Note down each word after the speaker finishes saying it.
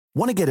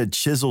Want to get a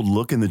chiseled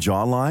look in the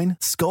jawline?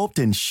 Sculpt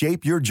and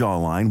shape your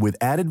jawline with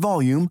added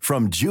volume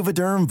from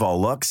Juvederm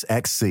Volux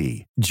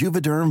XC.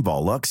 Juvederm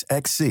Volux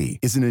XC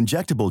is an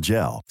injectable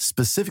gel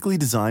specifically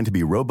designed to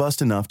be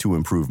robust enough to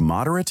improve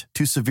moderate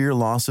to severe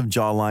loss of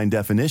jawline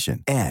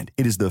definition. And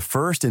it is the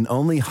first and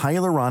only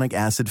hyaluronic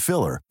acid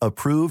filler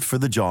approved for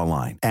the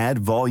jawline. Add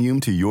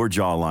volume to your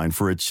jawline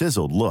for a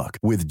chiseled look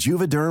with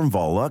Juvederm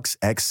Volux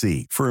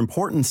XC. For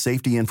important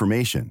safety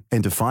information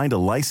and to find a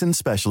licensed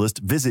specialist,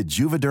 visit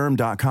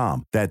Juvederm.com.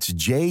 That's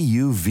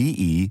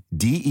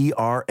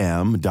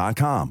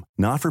Juvederm.com.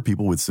 Not for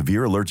people with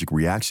severe allergic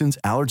reactions,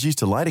 allergies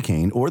to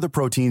lidocaine, or the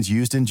proteins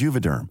used in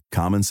Juvederm.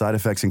 Common side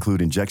effects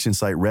include injection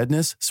site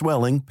redness,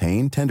 swelling,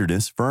 pain,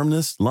 tenderness,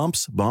 firmness,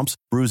 lumps, bumps,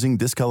 bruising,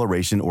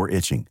 discoloration, or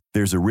itching.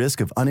 There's a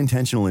risk of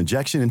unintentional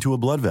injection into a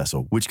blood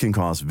vessel, which can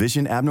cause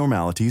vision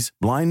abnormalities,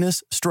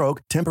 blindness,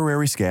 stroke,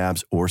 temporary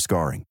scabs, or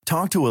scarring.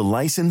 Talk to a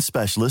licensed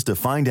specialist to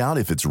find out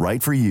if it's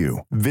right for you.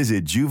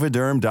 Visit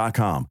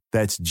Juvederm.com.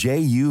 That's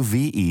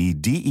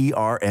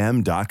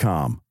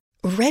Juvederm.com.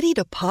 Ready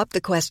to pop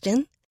the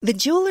question? The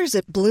jewelers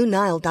at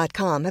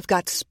BlueNile.com have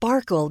got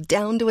sparkle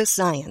down to a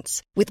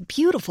science with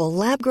beautiful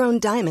lab-grown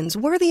diamonds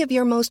worthy of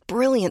your most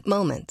brilliant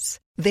moments.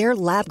 Their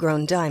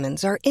lab-grown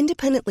diamonds are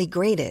independently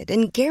graded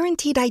and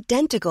guaranteed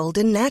identical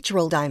to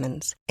natural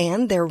diamonds,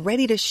 and they're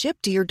ready to ship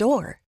to your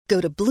door. Go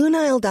to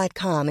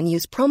BlueNile.com and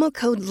use promo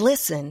code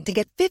LISTEN to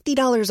get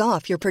 $50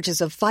 off your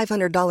purchase of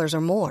 $500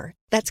 or more.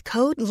 That's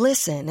code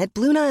LISTEN at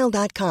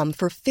BlueNile.com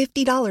for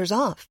 $50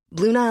 off.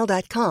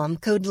 BlueNile.com,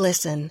 code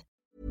LISTEN.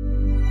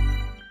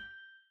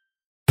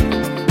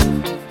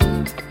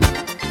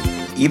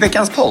 I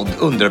veckans podd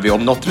undrar vi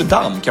om Notre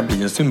Dame kan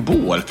bli en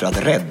symbol för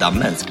att rädda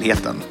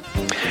mänskligheten.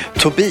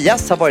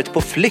 Tobias har varit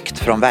på flykt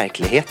från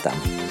verkligheten.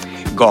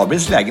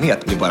 Gabriels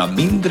lägenhet blir bara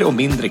mindre och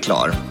mindre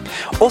klar.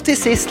 Och till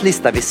sist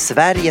listar vi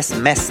Sveriges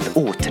mest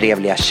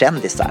otrevliga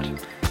kändisar.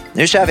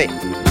 Nu kör vi!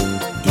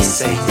 I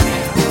säng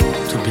med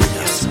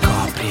Tobias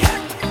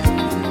Gabriel.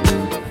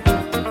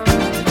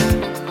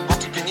 Vad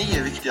tycker ni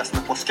är viktigast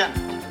med påsken?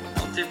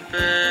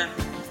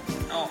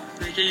 Ja,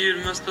 vilka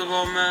julmust att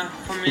vara med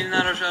familj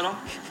nära och kära.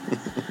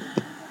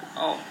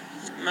 Ja,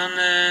 men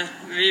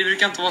vi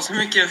brukar inte vara så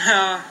mycket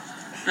med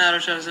nära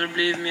och kära, så det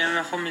blir mer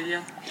med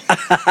familjen. Vad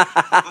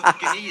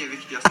tycker ni är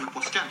viktigast med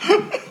påsken? Ja,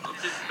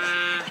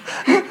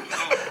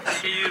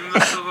 vilka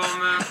julmust att vara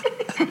med.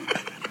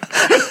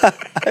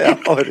 Jag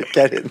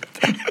orkar inte.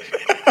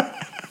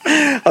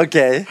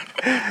 Okej.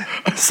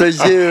 Så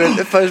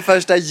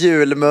första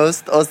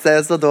julmust och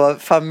sen så då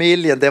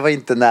familjen, det var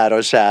inte nära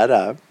och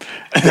kära.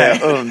 Det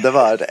är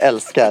underbart,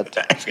 älskat.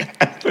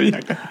 Ja,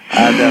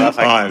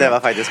 det var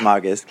faktiskt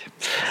magiskt.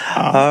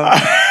 Ja,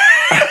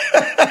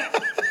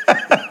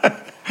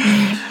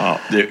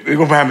 vi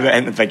går på hem med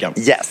en veckan.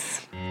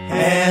 Yes.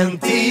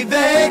 Hänt i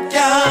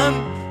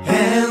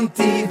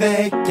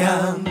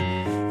veckan.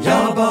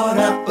 Jag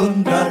bara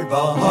undrar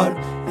vad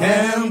har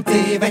hänt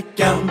i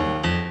veckan.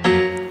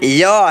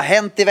 Ja,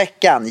 hänt i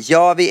veckan.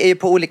 Ja, vi är ju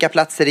på olika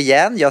platser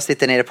igen. Jag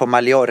sitter nere på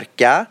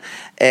Mallorca.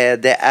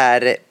 Det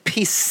är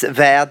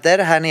pissväder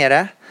här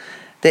nere.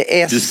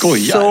 Det är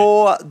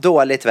så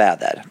dåligt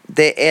väder.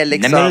 Det är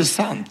liksom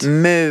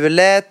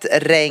mulet,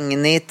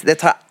 regnigt. Det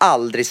tar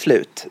aldrig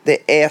slut.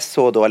 Det är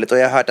så dåligt och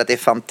jag har hört att det är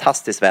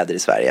fantastiskt väder i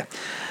Sverige.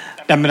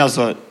 Nej, men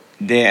alltså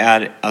det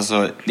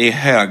är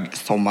hög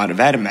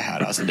sommarvärme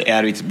här. Alltså det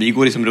är, vi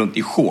går liksom runt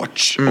i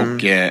shorts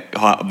och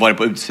har varit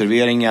på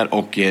utserveringar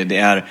och det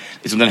är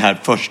liksom den här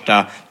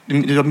första,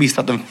 du har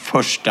missat den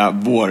första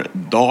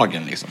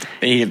vårdagen liksom.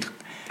 Det är helt...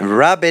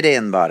 Rub it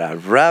in bara,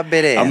 rub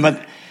it in. Ja,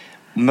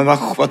 men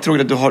vad tror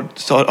du att du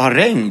har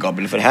regn,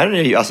 Gabriel? För här är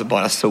det ju alltså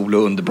bara sol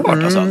och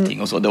underbart alltså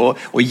allting och så.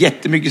 Och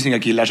jättemycket snygga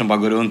killar som bara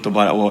går runt och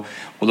bara och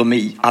de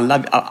är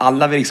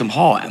alla vill liksom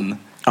ha en.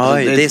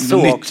 Oj, det är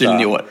så också.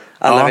 I år.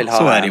 Alla vill ha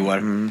så en. är det i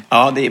år.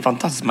 Ja, det är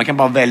fantastiskt. Man kan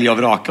bara välja och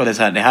vraka och det är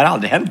så här, det här har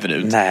aldrig hänt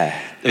förut. Nej.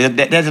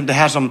 Det är det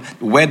här som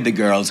Weather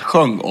Girls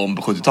sjöng om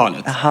på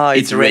 70-talet. Aha,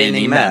 it's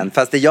raining men.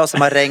 Fast det är jag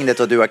som har regnet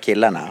och du har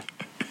killarna.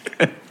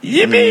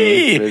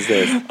 Yippee!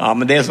 Precis. Ja,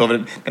 men det är så.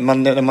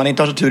 När man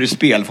inte har så tur i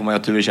spel får man ha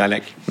tur i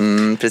kärlek.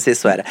 Precis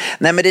så är det.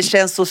 Nej, men det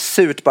känns så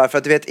surt bara för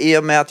att du vet, i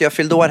och med att jag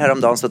fyllde år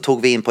häromdagen så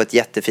tog vi in på ett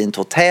jättefint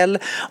hotell.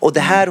 Och det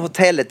här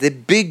hotellet,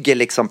 det bygger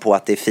liksom på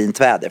att det är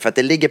fint väder. För att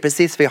det ligger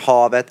precis vid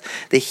havet.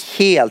 Det är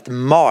helt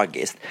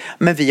magiskt.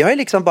 Men vi har ju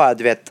liksom bara,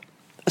 du vet,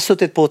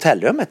 suttit på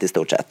hotellrummet i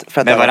stort sett.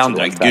 För att med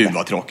varandra, gud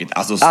vad tråkigt.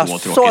 Alltså så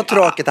tråkigt. Så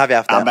tråkigt har vi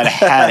haft det. Ja, men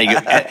herregud,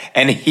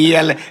 en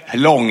hel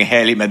lång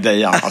helg med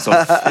Dejan.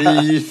 Alltså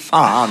fy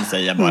fan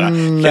säger jag bara.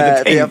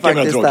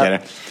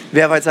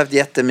 Vi har faktiskt haft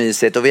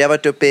jättemysigt. Och vi har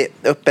varit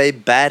uppe i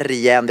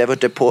bergen. Vi har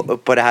varit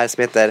på det här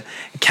som heter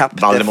Cap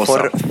de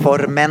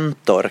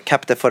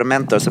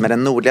Formentor, som är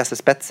den nordligaste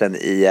spetsen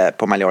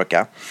på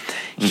Mallorca.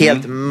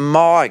 Helt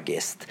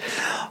magiskt.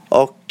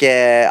 Och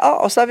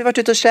så har vi varit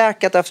ute och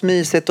käkat och haft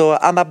mysigt.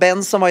 Och Anna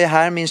Benson var ju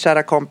här, min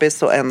kära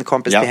kompis. Och en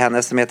kompis till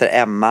henne som heter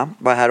Emma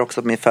var här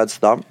också på min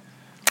födelsedag.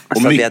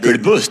 Och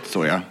Myckelbust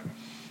så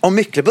Och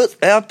Myckelbust,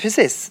 ja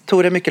precis.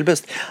 Tore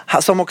Myckelbust.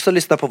 Som också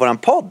lyssnar på våran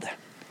podd.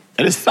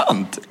 Är det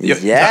sant? Yes.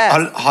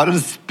 Har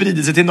den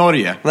spridit sig till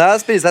Norge? Den har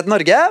spridit sig till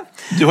Norge.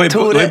 Du har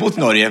ju bott i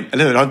Norge,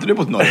 eller hur? Har inte du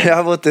bott i Norge? Jag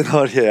har bott i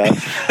Norge,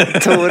 ja.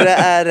 Tore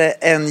är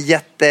en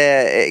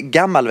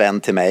jättegammal vän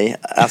till mig.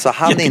 Alltså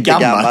han är inte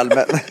gammal,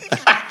 men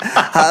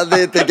han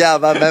är inte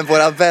gammal, men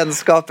våra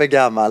vänskap är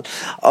gammal.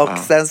 Och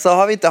sen så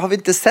har vi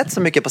inte sett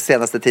så mycket på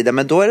senaste tiden,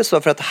 men då är det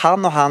så för att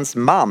han och hans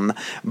man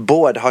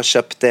Bård har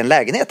köpt en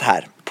lägenhet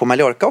här på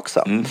Mallorca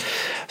också.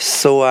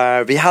 Så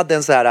vi hade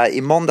en så här,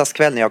 i måndags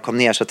kväll när jag kom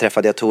ner så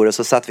träffade jag Tore,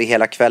 så satt vi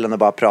hela kvällen och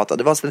bara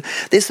pratade.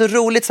 Det är så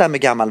roligt så här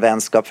med gammal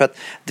vänskap, för att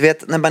du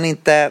vet när man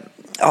inte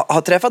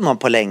har träffat någon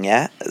på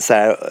länge så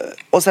här,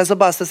 och sen så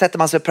bara så sätter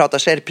man sig och pratar,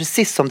 så är det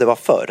precis som det var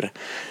förr.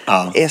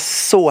 Det är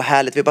så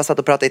härligt. Vi bara satt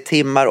och pratade i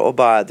timmar och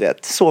bara, du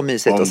vet, så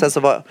mysigt. Och sen så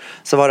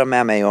var de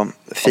med mig och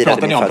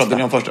firade min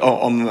födelsedag.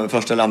 Pratade ni om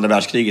första eller andra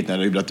världskriget när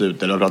det ybblat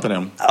ut, eller vad pratade ni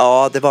om?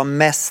 Ja, det var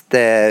mest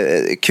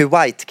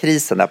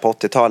Kuwait-krisen där på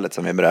 80-talet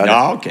som vi berörde.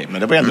 Ja, okej.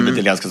 Men det var ändå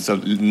lite ganska så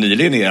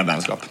nyligen i er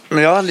vänskap.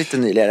 Ja, lite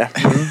nyligare.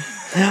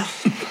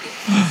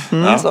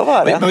 Så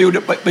var det. Men vad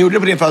gjorde du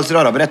på din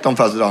födelsedag då? Berätta om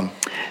födelsedagen.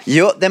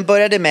 Jo, den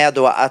började med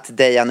då att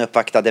Dejan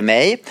uppvaktade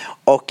mig.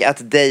 Och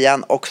att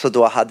Dejan också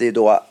då hade ju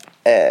då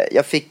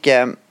jag fick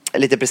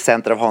lite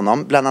presenter av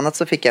honom. Bland annat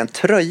så fick jag en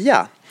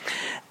tröja.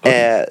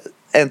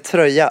 En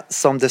tröja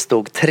som det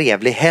stod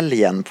trevlig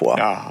helgen på.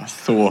 Ja,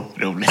 så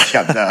roligt.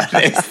 Jag dör.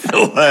 Det är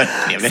så trevlig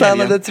helgen. Så han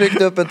hade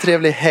tryckt upp en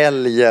trevlig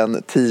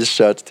helgen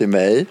t-shirt till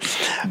mig.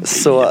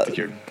 Så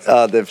jättekul.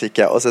 Ja, det fick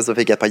jag. Och sen så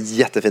fick jag ett par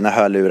jättefina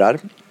hörlurar.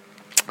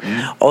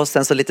 Och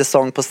sen så lite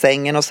sång på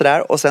sängen och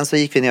sådär. Och sen så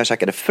gick vi ner och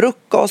käkade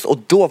frukost. Och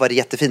då var det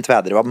jättefint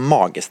väder. Det var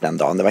magiskt den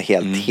dagen. Det var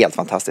helt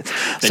fantastiskt.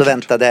 Så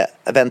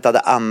väntade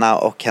Anna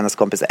och hennes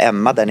kompis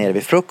Emma där nere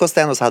vid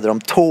frukosten. Och så hade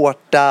de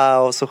tårta.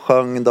 Och så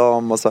sjöng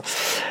de. Och så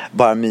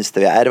bara myste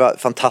vi. Det var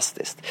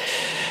fantastiskt.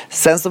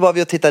 Sen så var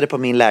vi och tittade på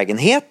min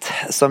lägenhet.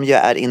 Som ju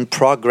är in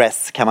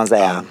progress, kan man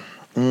säga.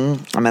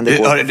 Men det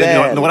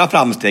går några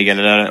framsteg,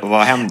 eller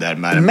vad händer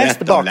med mest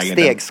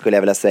baksteg skulle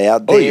jag vilja säga.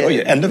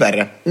 Oj, ännu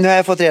värre. Nu har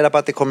jag fått reda på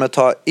att det kommer att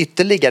ta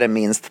ytterligare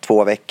minst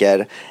 2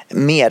 veckor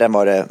mer än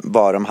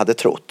vad de hade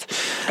trott.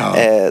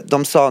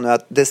 De sa nu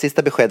att det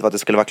sista beskedet var att det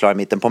skulle vara klar i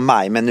mitten på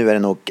maj, men nu är det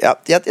nog,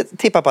 jag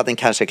tippar på att den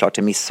kanske är klar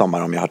till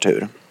midsommar om jag har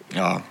tur.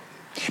 Ja.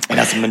 Men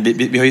alltså,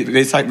 vi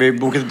har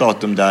bokat ett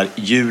datum där,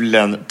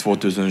 julen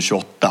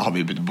 2028 har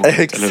vi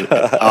bokat.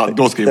 Eller, ja,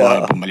 då ska vi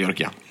vara på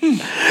Mallorca.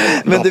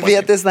 Men du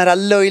vet, det är såna här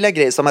löjliga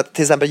grejer som att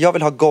till exempel jag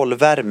vill ha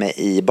golvvärme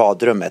i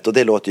badrummet, och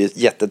det låter ju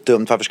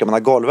jättedumt. Varför ska man ha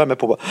golvvärme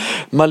på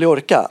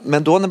Mallorca?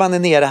 Men då när man är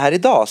nere här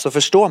idag så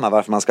förstår man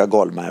varför man ska ha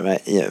golvvärme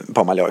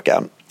på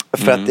Mallorca.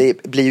 För att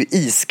det blir ju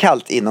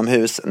iskallt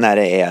inomhus när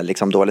det är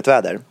liksom dåligt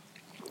väder.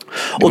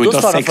 Och då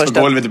tar sex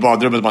på golvet i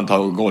badrummet och man tar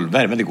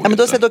golvvärme. Det går men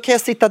då kan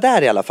jag sitta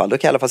där i alla fall. Då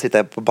kan jag i alla fall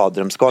sitta på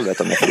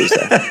badrumsgolvet om jag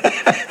fryser.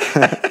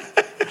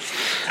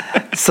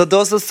 Så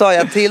då så sa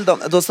jag till dem,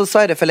 då så sa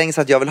jag det för länge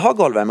sedan att jag vill ha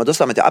golvvärme, och då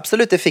sa de att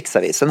absolut, det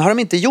fixar vi. Sen har de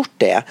inte gjort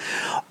det.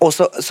 Och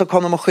så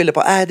kom de och skyllde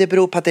på det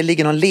beror på att det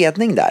ligger någon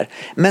ledning där.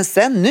 Men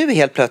sen nu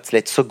helt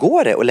plötsligt så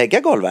går det att lägga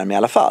golvvärme i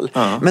alla fall.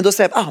 Men då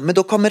säger jag, men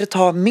då kommer det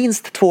ta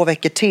minst 2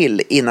 veckor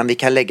till innan vi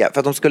kan lägga, för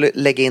att de skulle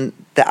lägga in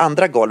det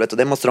andra golvet och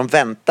det måste de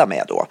vänta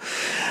med då.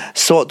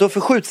 Så då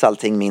förskjuts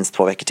allting minst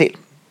 2 veckor till.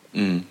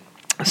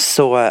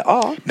 Så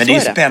ja, men det är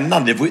ju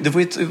spännande. Du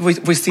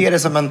får se det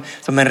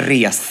som en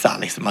resa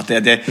liksom. Att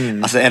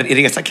alltså en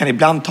resa kan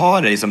ibland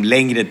ta dig liksom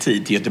längre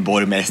tid till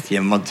Göteborg mest än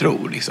vad man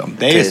tror liksom.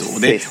 Det är ju så.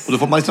 Och då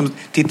får man liksom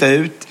titta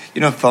ut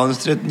genom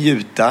fönstret,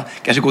 njuta,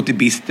 kanske gå till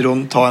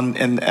bistron, ta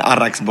en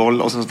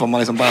arraksboll, och så får man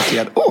liksom bara se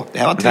att det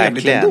här var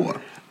trevligt ändå.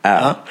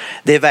 Ja.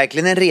 Det är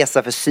verkligen en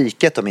resa för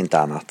psyket, om inte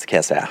annat, kan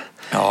jag säga.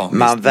 Ja,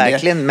 man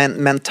verkligen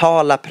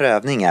mentala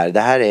prövningar.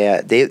 Det här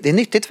det är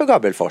nyttigt för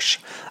Gabriel Fors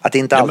att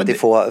inte alltid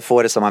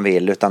få det som man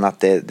vill, utan att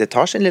det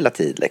tar sin lilla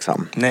tid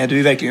liksom. Nej, du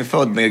är verkligen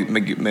född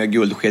med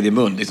guldsked i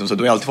mun liksom, så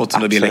du har alltid fått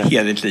som du vill i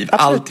hela ditt liv.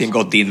 Allting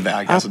gått din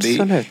väg. Alltså,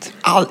 absolut.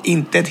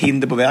 Inte ett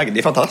hinder på vägen. Det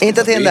är fantastiskt.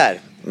 Inte ett hinder.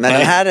 Men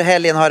den här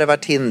helgen har det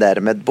varit hinder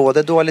med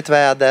både dåligt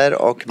väder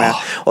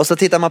och så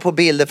tittar man på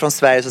bilder från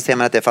Sverige så ser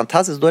man att det är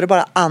fantastiskt. Då är det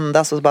bara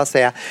andas och bara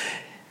säga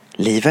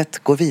livet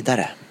går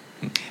vidare.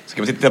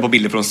 Ska man titta på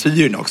bilder från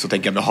Syrien också,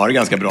 tänker jag, men har det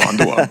ganska bra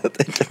ändå.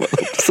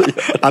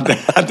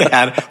 att det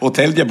här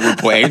hotellet jag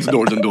bor på är inte så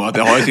dåligt ändå. Att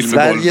det har ju till och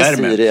med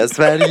golvvärme.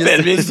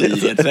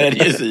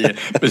 Sverige.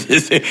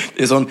 Precis.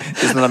 Det är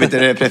sådana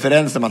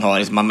preferenser man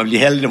har. Man vill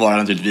hellre vara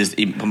naturligtvis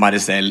på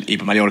Marseille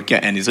på Mallorca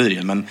än i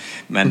Syrien.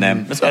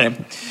 Men Sverige.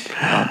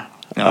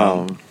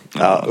 Ja.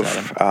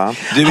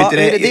 Hur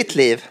är det ditt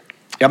liv?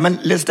 Ja, men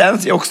Let's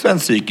Dance är också en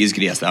psykisk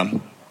resa.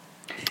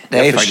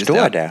 Jag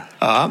förstår det.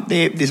 Ja,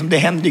 det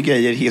händer ju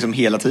grejer som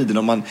hela tiden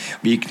om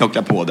vi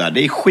knocklar på där.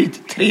 Det är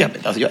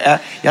skittrevligt. Alltså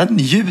jag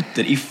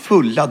njuter i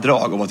fulla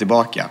drag av att vara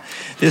tillbaka.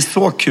 Det är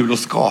så kul att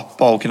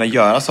skapa och kunna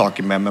göra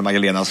saker med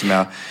Magdalena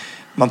som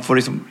man får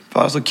liksom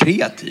vara så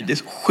kreativ. Det är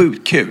så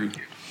sjukt kul.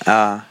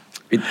 Ja.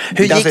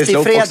 Hur gick det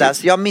i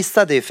fredags? Jag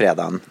missade ju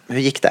fredagen. Hur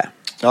gick det?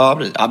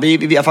 vi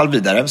är i alla fall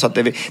vidare. Så att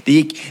det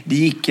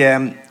gick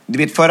du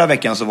vet, förra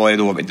veckan så var det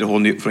då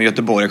hon från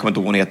Göteborg, jag kommer inte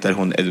ihåg hon heter,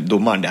 hon är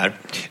domaren där.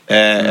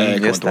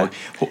 Just det.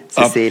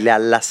 Cecilia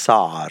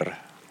Lazar.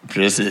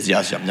 Precis,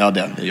 jag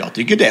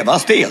tycker det var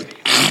stelt.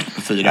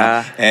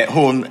 4.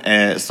 Hon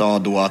sa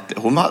då att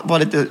hon var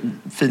lite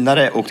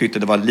finare och tyckte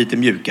det var lite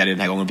mjukare den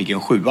här gången, fick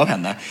en 7 av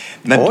henne.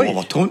 Men då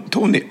var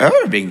Tony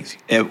Irving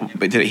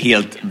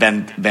helt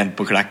vänt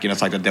på klacken och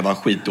sagt att det var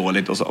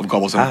skitdåligt och så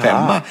gav oss en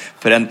 5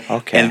 för en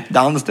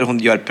dans där hon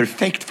gör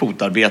perfekt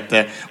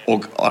fotarbete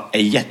och är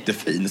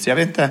jättefin. Så jag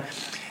vet inte,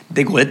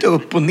 det går lite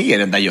upp och ner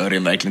den där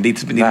juryn verkligen. Det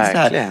är inte så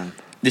här.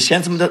 Det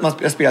känns som att man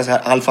spelar så här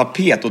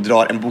alfabet och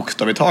drar en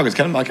bokstav i taget,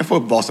 så man kan få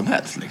upp vad som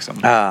helst liksom.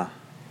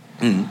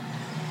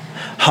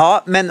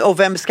 Ja, men och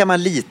vem ska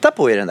man lita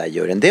på i den där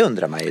juryn? Det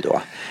undrar man ju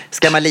då.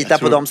 Ska man lita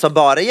på dem som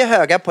bara ger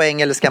höga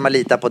poäng, eller ska man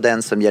lita på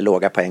den som ger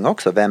låga poäng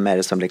också? Vem är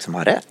det som liksom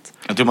har rätt?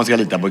 Jag tror man ska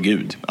lita på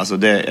Gud. Alltså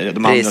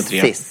de andra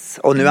 3. Precis.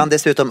 Och nu är han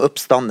dessutom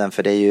uppstånden,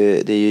 för det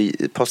är ju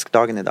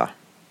påskdagen idag.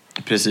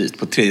 Precis,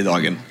 på 3:e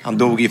dagen. Han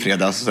dog i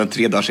fredags och sen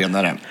 3 dagar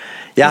senare.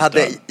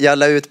 Jag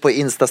la ut på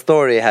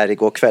Insta-story här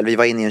igår kväll. Vi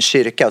var inne i en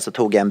kyrka och så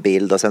tog jag en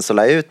bild och sen så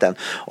la jag ut den.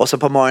 Och så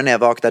på morgonen när jag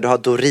vaknade, då har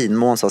Doreen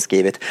Månsson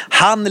skrivit: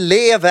 "Han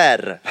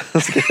lever!"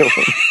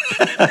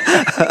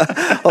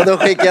 Och då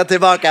skickade jag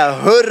tillbaka: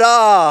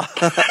 "Hurra!"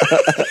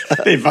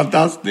 Det är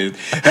fantastiskt.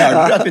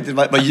 Hörde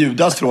du att vad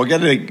Judas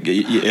frågade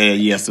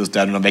Jesus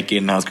där några veckor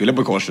innan han skulle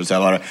på korset? Så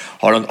här,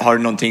 har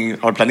du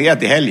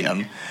planerat i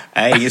helgen?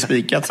 Nej, ingen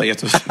spikat, sa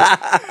Jesus.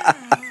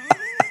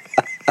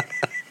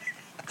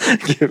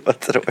 Gud vad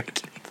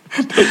tråkigt.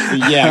 Det är så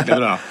jäkla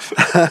bra.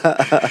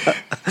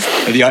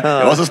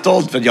 Jag var så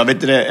stolt för att jag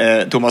vet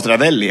det, Thomas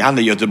Ravelli, han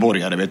är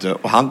göteborgare, vet du,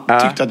 och han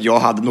tyckte att jag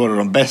hade några av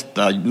de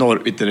bästa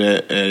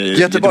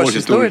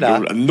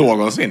Göteborgshistorier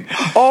någonsin.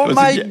 Oh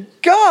my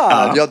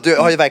god! Ja, du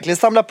har ju verkligen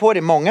samlat på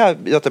dig många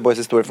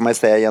Göteborgshistorier, får man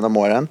säga, genom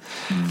åren.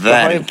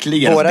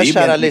 Verkligen. Våra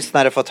kära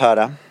lyssnare fått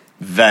höra.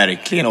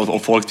 Verkligen,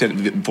 och folk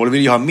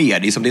vill ju ha mer.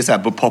 Det är som det är så här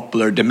på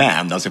popular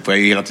demand. Alltså får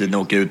jag ju hela tiden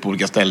åka ut på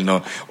olika ställen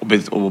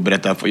och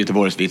berätta för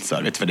Göteborgs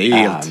vitsar, vet, för det är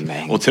helt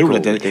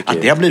otroligt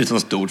att det har blivit så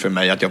stort för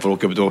mig att jag får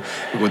åka ut och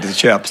gå till ett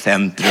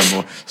köpcentrum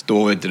och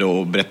stå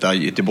och berätta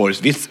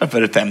Göteborgs vitsar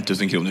för 5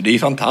 000 kronor. Det är ju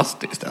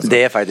fantastiskt alltså.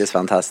 Det är faktiskt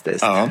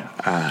fantastiskt. Ja.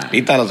 Det är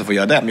inte alla som får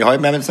göra det, men jag har ju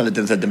med mig en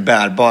liten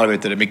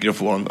bärbar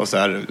mikrofon och så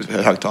här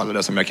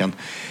högtalare som jag kan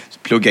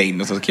plugga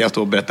in, och så kan jag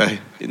stå och berätta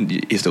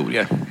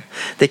historier.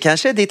 Det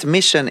kanske är ditt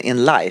mission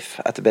in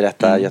life, att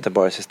berätta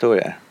Göteborgs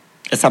historier.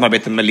 Ett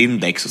samarbete med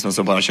Lindex och sen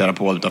så bara köra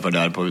på utanför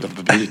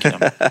publiken.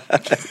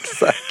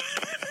 Exakt.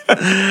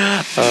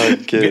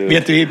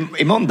 Vet du,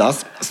 i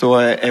måndags så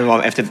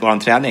efter vår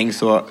träning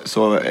så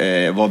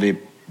var vi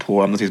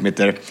på något som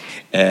heter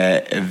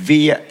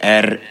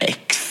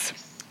VRX,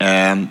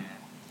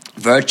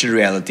 Virtual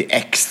Reality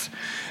X,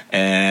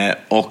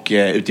 och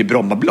ute i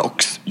Bromma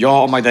Blocks.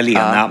 Jag och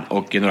Magdalena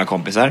och några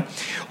kompisar.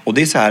 Och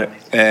det är så här,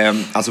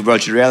 alltså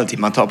virtual reality,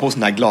 man tar på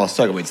såna här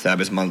glasögon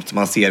så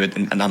man ser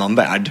en annan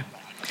värld.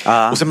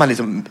 Och så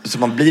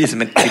man blir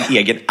liksom en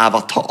egen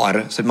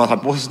avatar. Så man har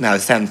på sig såna här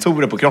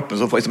sensorer på kroppen,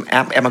 så får liksom,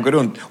 man går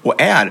runt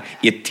och är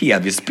i ett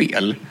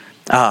tv-spel.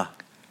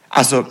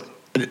 Alltså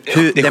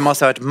det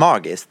måste ha varit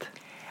magiskt.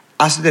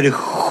 Alltså det är det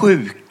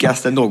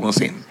sjukaste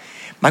någonsin.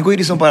 Man går ju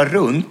liksom bara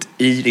runt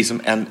i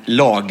liksom en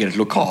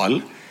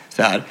lagerlokal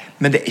så här.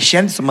 Men det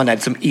känns som man är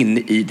liksom inne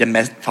i den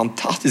mest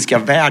fantastiska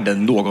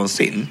världen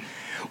någonsin.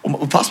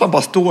 Och fast man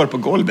bara står på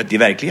golvet i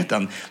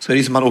verkligheten, så är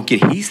det som man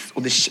åker hiss.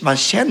 Och man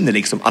känner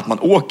liksom att man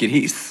åker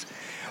hiss.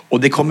 Och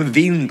det kommer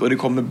vind och det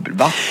kommer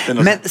vatten.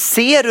 Och men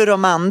ser du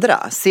de andra?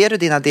 Ser du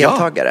dina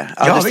deltagare?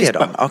 Ja, du ser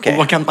dem. Okay.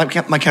 Och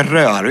man kan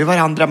röra i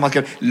varandra. Man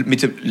kan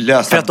typ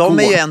lösa. För att de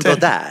är ju ändå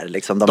där.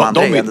 Liksom, de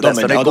andra är ändå där.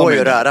 Så det går ju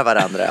att röra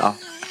varandra. Ja.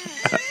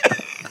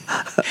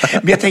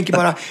 Men jag tänker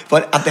bara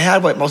att det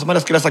här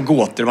man ska lösa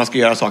gåtor och man ska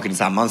göra saker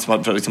tillsammans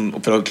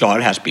för att klara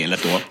det här spelet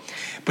då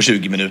på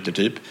 20 minuter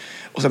typ.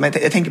 Och så, men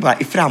jag tänker bara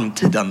i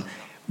framtiden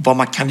vad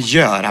man kan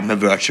göra med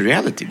virtual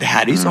reality. Det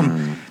här är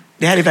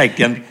det här är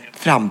verkligen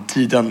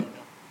framtiden.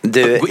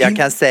 Du, jag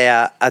kan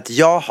säga att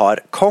jag har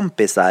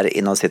kompisar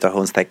inom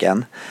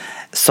situationstecken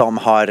som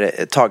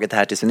har tagit det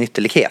här till sin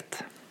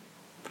ytterlighet.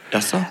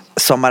 Jaså?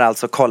 Som har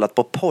alltså kollat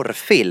på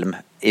porrfilm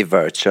i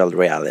virtual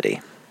reality.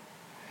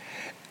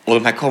 Och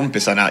de här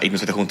kompisarna inom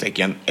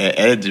situationstecken,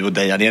 är det du och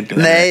Dejan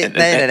egentligen? Nej,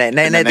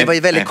 det var ju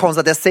väldigt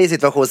konstigt att jag säger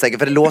situationstecken,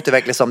 för det låter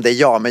verkligen som det är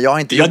jag, men jag har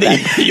inte gjort det.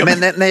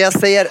 Men när jag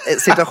säger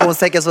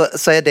situationstecken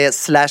så är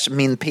det /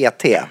 min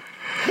PT.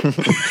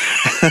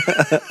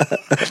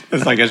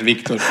 Den stackars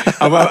Viktor.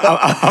 Han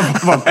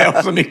var med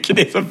om så mycket,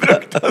 det är så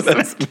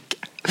fruktansvärt.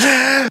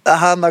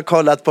 Han har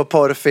kollat på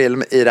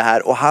porrfilm i det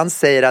här, och han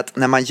säger att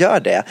när man gör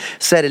det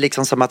så är det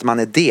liksom som att man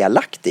är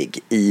delaktig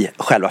i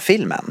själva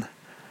filmen.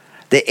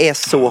 Det är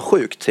så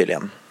sjukt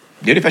tydligen.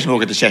 Det är ungefär som att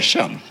åka till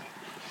Kärsön.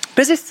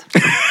 Precis.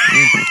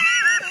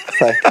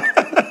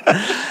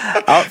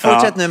 Ja,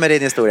 fortsätt nu med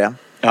din historia.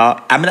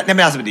 Ja, men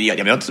alltså,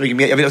 jag vet inte så mycket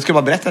mer. Jag ska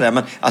bara berätta det.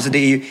 Men alltså, det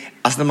är ju,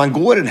 alltså när man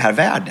går i den här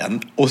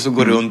världen och så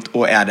går runt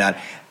och är där,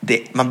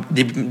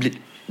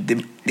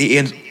 det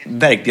är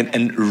verkligen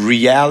en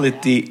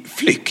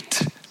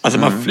reality-flykt. Alltså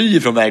man flyr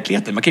från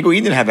verkligheten. Man kan gå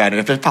in i den här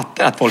världen för att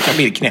fatta att folk kan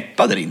bli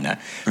knäppa där inne.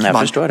 Jag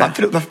förstår det.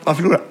 Man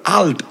förlorar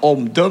allt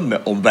omdöme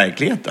om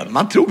verkligheten.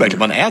 Man tror verkligen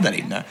man är där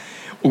inne.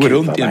 Och går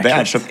runt i en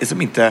värld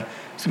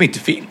som inte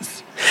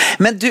finns.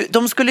 Men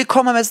de skulle ju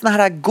komma med såna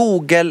här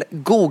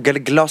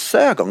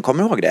Google-glasögon.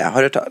 Kommer du ihåg det?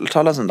 Har du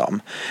talat om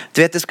dem?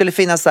 Du vet, det skulle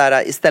finnas så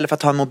här, istället för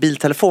att ha en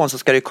mobiltelefon så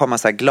ska det komma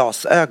så här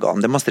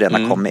glasögon. Det måste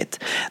redan ha kommit.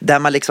 Där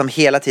man liksom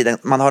hela tiden,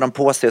 man har dem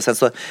på sig och sen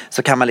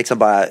så kan man liksom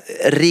bara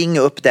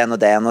ringa upp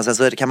den och sen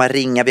så kan man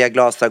ringa via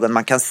glasögon.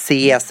 Man kan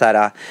se så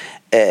här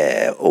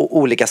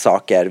olika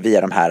saker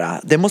via de här.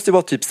 Det måste ju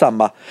vara typ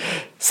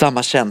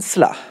samma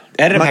känsla.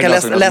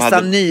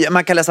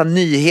 Man kan läsa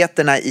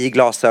nyheterna i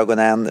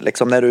glasögonen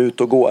liksom när du är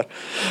ute och går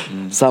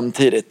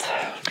samtidigt.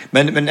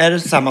 Men är det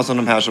samma som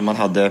de här som man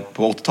hade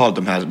på 80-talet,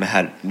 de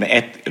här med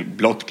ett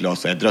blått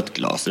glas och ett rött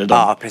glas? Är det de?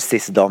 Ja,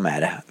 precis, de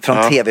är det.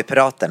 Från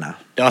TV-piraterna.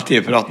 Ja,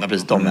 TV-piraterna,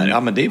 precis, de är det.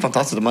 Ja, men det är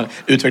fantastiskt om man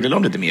utvecklar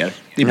dem lite mer.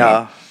 Det är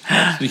bra.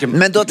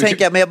 Men då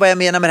tänker jag, vad jag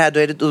menar med det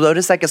här, då är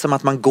det säkert som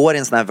att man går i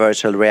en sån här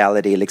virtual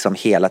reality liksom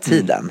hela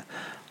tiden.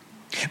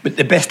 Men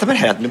det bästa med det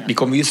här är att vi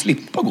kommer ju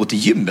slippa gå till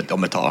gymmet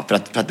om ett tag. För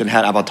att den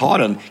här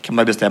avataren kan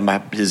man bestämma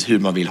precis hur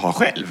man vill ha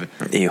själv.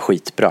 Det är ju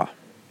skitbra.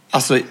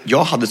 Alltså,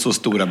 jag hade så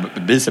stora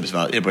biceps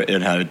i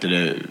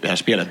det här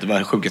spelet. Det var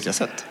det sjukaste jag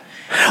sett.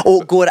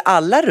 Och går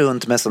alla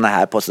runt med såna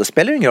här på, så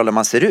spelar det ingen roll om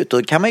man ser ut.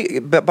 Då kan man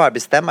ju bara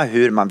bestämma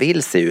hur man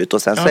vill se ut.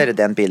 Och sen så är det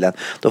den bilden.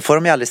 Då får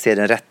de ju aldrig se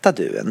den rätta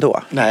du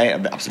ändå. Nej,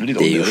 absolut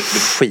inte. Det är ju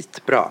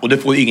skitbra. Och det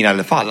får ju ingen i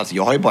alla fall. Alltså,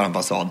 jag har ju bara en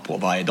fasad på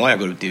varje dag jag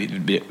går ut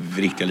i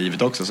riktiga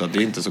livet också. Så det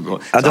är inte så...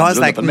 Ja, du har en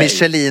sån här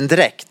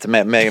Michelin-dräkt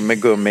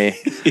med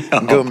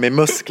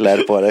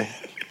gummimuskler på dig.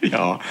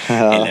 Ja.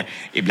 Eller,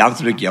 ibland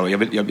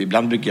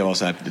brukar jag vara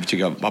så här, försöker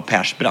jag vara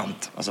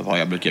Persbrandt. Alltså vad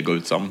jag brukar gå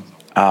ut som.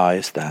 Ja,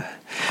 just det.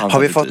 Har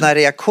vi fått några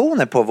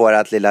reaktioner på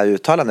vårat lilla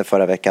uttalande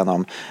förra veckan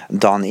om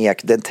Dan Ek,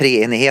 den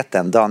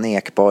treenigheten, Dan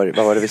Ekborg,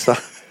 vad var det vi sa?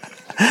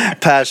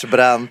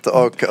 Persbrandt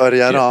och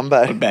Örjan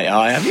Ramberg.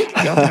 Ja, jag vet.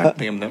 Jag har inte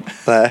hört om det.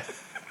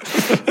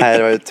 Nej,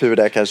 det var ju tur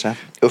där kanske.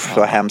 Usch,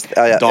 vad hemskt.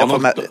 Jag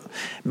får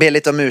be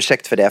lite om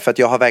ursäkt för det, för att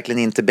jag har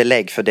verkligen inte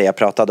belägg för det jag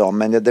pratade om.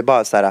 Men det är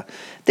bara så här,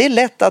 det är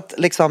lätt att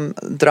liksom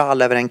dra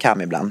alla över en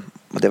kam ibland.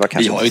 Och det var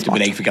kanske vi har ju inte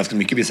belägg för ganska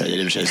mycket vi säger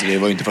i och för sig, så det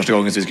var ju inte första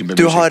gången som vi skulle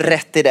Du har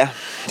rätt i det.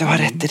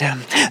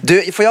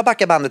 Du, får jag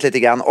backa bandet lite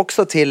grann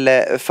också till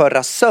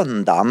förra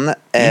söndagen.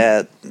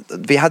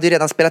 Vi hade ju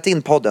redan spelat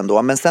in podden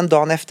då, men sen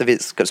dagen efter vi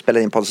skulle spela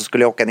in podden så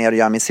skulle jag åka ner och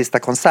göra min sista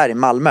konsert i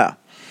Malmö.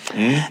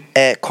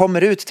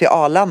 Kommer ut till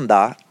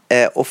Arlanda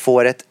och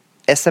får ett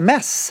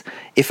sms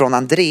ifrån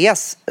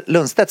Andreas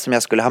Lundstedt som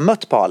jag skulle ha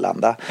mött på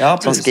Arlanda. Ja,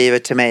 som skriver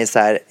till mig så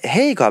här: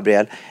 hej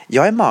Gabriel,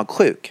 jag är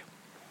magsjuk.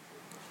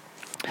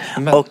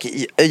 Och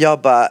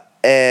jag bara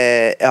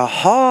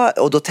jaha,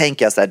 och då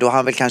tänker jag så här, då har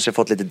han väl kanske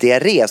fått lite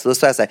diarré, så då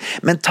sa jag så här,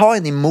 men ta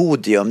en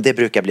Imodium, det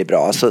brukar bli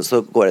bra,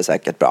 så går det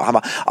säkert bra. Han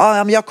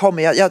bara, men jag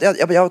kommer,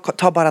 jag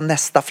tar bara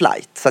nästa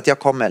flight, så att jag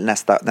kommer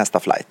nästa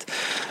flight.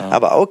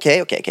 Jag bara,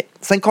 okej.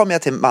 Sen kommer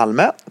jag till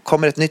Malmö,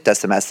 kommer ett nytt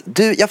sms.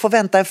 Du, jag får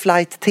vänta en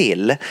flight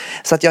till,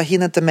 så att jag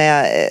hinner inte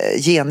med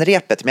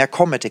genrepet, men jag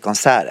kommer till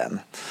konserten.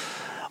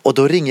 Och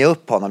då ringer jag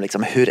upp honom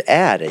liksom, hur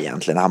är det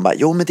egentligen? Han bara,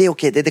 jo men det är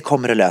okej, det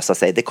kommer att lösa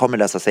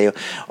sig.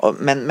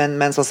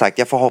 Men som sagt,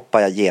 jag får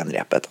hoppa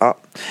genrepet. Ja.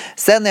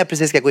 Sen när jag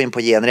precis ska gå in på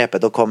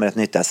genrepet, då kommer ett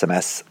nytt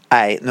sms.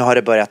 Nej, nu har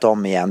det börjat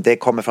om igen. Det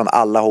kommer från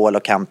alla hål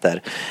och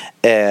kanter.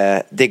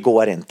 Det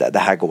går inte, det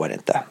här går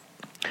inte.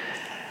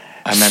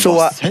 Men så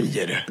vad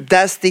säger du?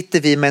 Där sitter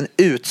vi med en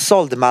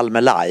utsåld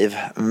Malmö Live.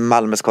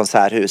 Malmös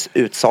konserthus,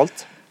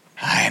 utsålt.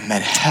 Nej,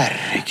 men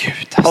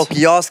herregud alltså. Och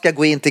jag ska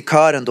gå in till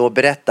kören då och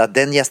berätta att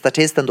den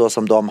gästartisten då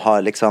som de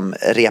har liksom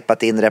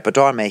repat in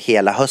repertoar med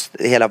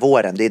hela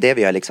våren, det är det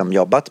vi har liksom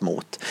jobbat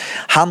mot.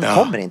 Han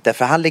kommer inte,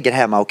 för han ligger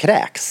hemma och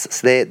kräks.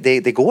 Så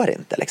det går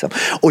inte liksom.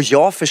 Och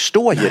jag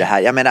förstår ju det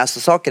här. Jag menar, alltså,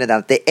 saken är den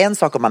att det är en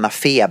sak om man har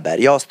feber.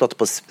 Jag har stått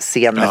på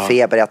scen med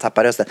feber, jag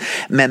tappar rösten.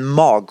 Men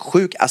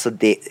magsjuk,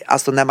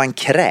 alltså när man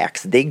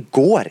kräks, det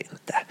går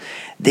inte.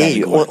 Det är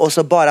ju, och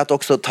så bara att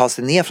också ta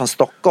sig ner från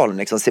Stockholm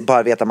liksom,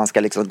 bara veta att man ska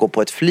liksom gå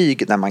på ett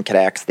flyg när man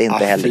kräks, det är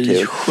inte heller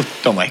kul.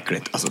 17 var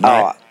äckligt. Alltså,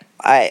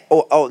 nej.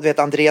 Och du vet,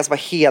 Andreas var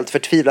helt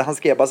förtvivlad. Han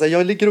skrev bara så här,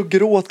 jag ligger och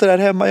gråter här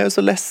hemma, jag är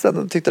så ledsen.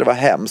 Och tyckte det var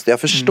hemskt, jag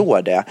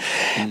förstår det.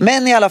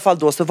 Men i alla fall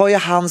då så var ju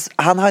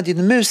han hade ju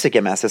en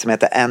musiker med sig som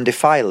heter Andy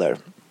Filer.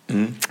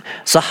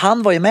 Så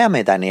han var ju med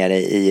mig där nere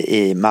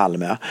i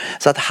Malmö.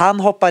 Så att han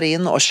hoppar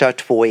in och kör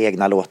 2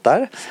 egna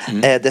låtar.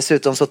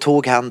 Dessutom så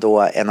tog han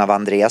då en av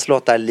Andreas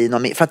låtar, Lino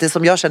Mi. För att det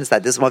som jag kände så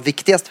här, det som var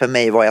viktigast för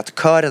mig var ju att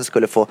kören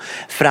skulle få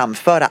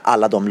framföra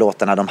alla de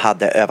låtarna de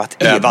hade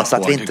övat in.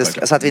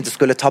 Så att vi inte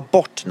skulle ta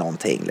bort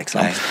någonting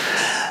liksom.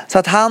 Så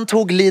att han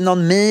tog Lean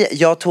on Me,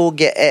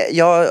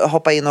 jag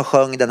hoppade in och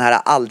sjöng den här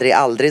Aldrig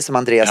Aldrig som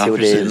Andreas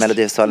gjorde i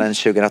Melodifestivalen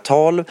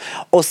 2012.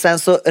 Och sen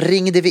så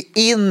ringde vi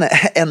in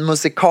en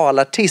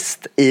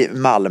musikalartist i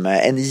Malmö,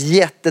 en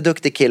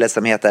jätteduktig kille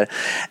som heter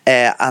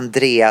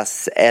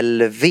Andreas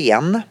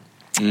Elfven.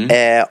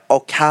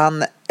 Och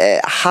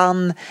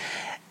han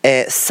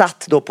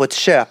satt då på ett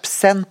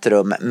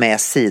köpcentrum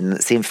med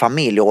sin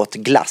familj och åt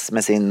glass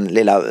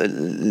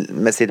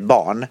med sitt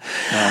barn.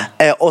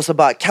 Och så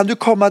bara, kan du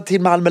komma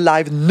till Malmö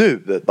Live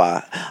nu?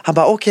 Han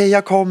bara, okej,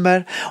 jag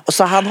kommer. Och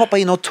så han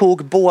hoppade in och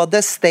tog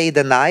både Stay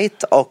the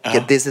Night och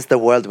This is the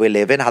world we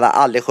live in. Han hade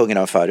aldrig sjungit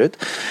dem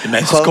förut.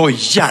 Men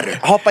skojar!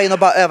 Hoppa in och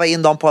bara öva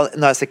in dem på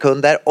några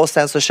sekunder. Och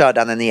sen så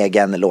körde han en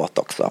egen låt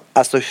också.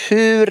 Alltså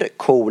hur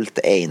coolt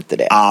är inte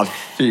det?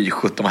 Fy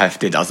 17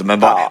 häftigt alltså. Men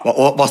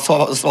vad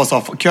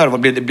sa kör?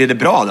 Blev det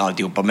bra då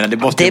alltihopa? Men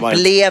det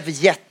blev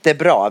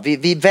jättebra.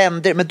 Vi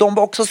vände, men de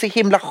var också så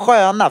himla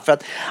sköna för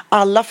att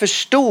alla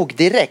förstod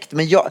direkt.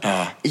 Men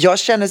jag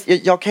känner,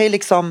 jag kan ju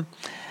liksom,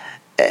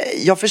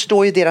 jag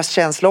förstår ju deras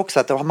känsla också,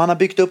 att man har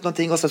byggt upp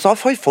någonting och så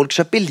har ju folk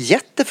köpt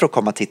biljetter för att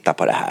komma och titta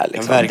på det här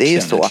liksom. Det är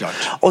ju så.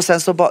 Och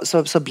sen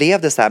så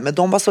blev det så här, men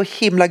de var så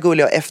himla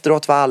gulliga och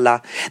efteråt var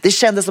alla, det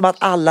kändes som att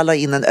alla la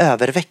in en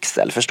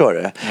överväxel, förstår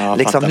du?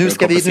 Liksom, nu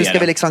ska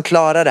vi liksom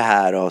klara det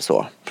här och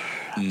så.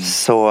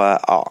 Så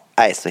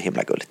så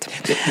himla gulligt.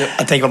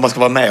 Jag tänker vad man ska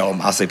vara med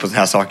om alltså, på såna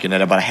här saker när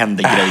det bara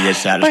händer grejer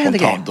så här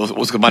spontant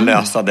och ska man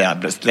lösa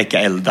det, släcka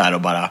eld där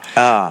och bara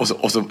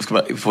och så ska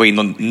man få in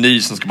någon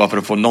ny som ska bara för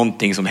att få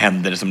någonting som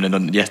händer som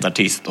någon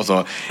gästartist och så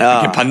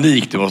vilken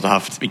panik du måste ha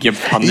haft, vilken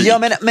panik.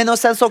 Ja men och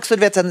sen så också du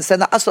vet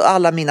sen alltså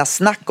alla mina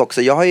snack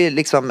också, jag har ju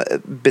liksom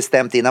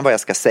bestämt innan vad jag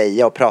ska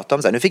säga och prata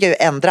om så här. Nu fick jag ju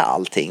ändra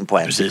allting på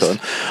en sekund.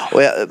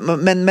 Och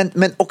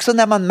men också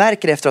när man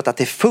märker efteråt att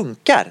det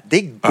funkar,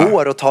 det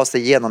går att ta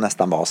sig igenom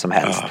nästan vad som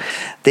helst.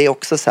 Det är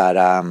också så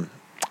här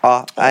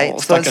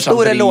så en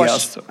stor eloge.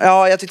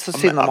 Ja, jag tycker så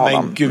synd om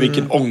honom. Men gud,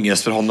 vilken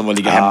ångest för honom att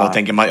ligga hemma och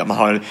tänka man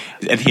har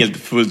en helt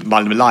fullt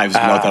Malmö Live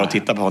som jag tar och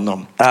tittar på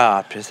honom.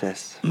 Ja,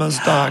 precis. Men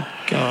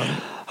stackarn.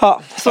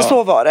 Ja,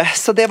 så var det.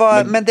 Så det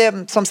var, men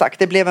det, som sagt,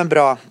 det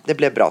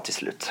blev bra till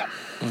slut.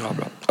 Ja,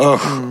 bra.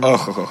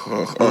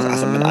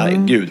 Alltså,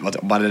 men gud,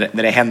 bara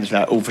när det händer så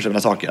här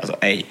oförskämda saker, alltså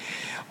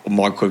och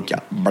magsjuka,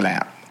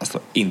 blä. Alltså,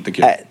 inte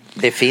kul. Nej,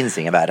 det finns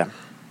ingen värre.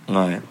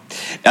 Nej.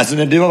 Alltså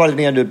när du har varit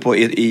nere på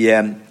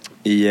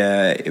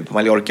på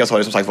Mallorca så har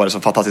det som sagt varit så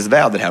fantastiskt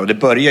väder här och det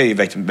börjar ju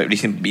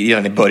liksom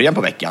redan i början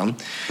på veckan.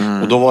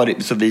 Och då var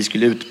det så vi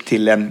skulle ut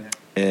till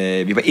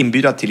vi var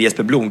inbjudna till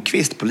Jesper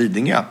Blomqvist på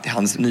Lidingö till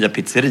hans nya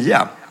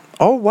pizzeria.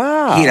 Oh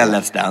wow. Hela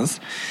Let's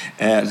Dance.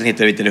 Sen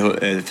heter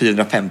det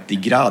 450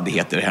 grad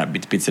heter det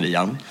här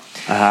pizzerian.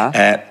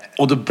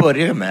 Och då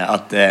börjar det med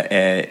att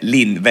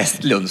Linn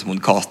Westlund som hon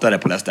castade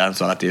på Let's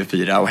Dance och att det är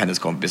 4 och hennes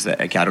kompis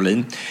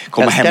Caroline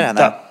kommer och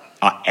hämta henne.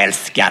 Ja,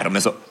 älskar de är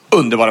så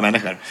underbara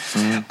människor.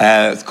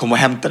 Kom och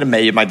hämtade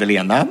mig och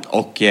Magdalena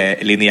och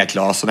Linnea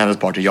Claesson, hennes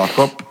partner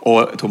Jakob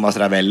och Thomas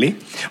Ravelli.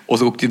 Och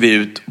så åkte vi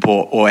ut på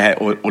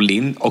och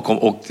Linn och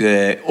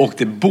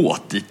åkte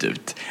båt dit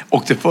ut.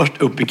 Åkte först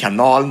upp i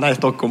kanalerna i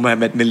Stockholm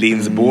med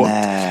Linns båt.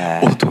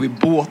 Och så tog vi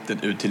båten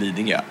ut till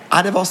Lidingö.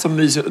 Det var så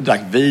mysigt och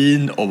drack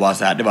vin och var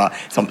så här, det var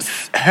som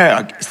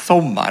hög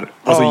sommar.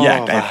 Och så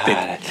jäkla häftigt.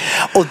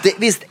 Och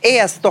visst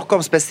är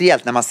Stockholm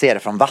speciellt när man ser det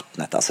från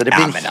vattnet. Alltså det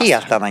blir en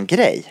helt annan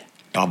grej.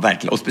 Ja,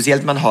 verkligen. Och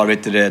speciellt man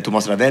har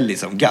Thomas Ravelli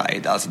som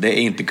guide. Alltså det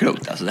är inte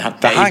klokt. Alltså,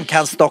 han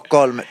kan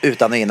Stockholm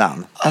utan och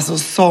innan. Alltså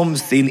som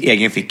sin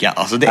egen ficka.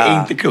 Alltså det är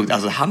inte klokt.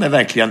 Alltså han är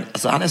verkligen,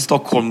 han är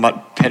stockholmare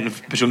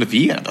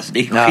personifierad. Alltså det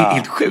är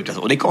helt sjukt.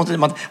 Alltså. Och det är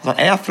konstigt att han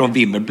är från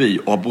Vimmerby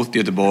och har bott i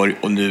Göteborg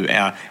och nu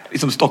är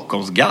liksom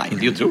Stockholms guide.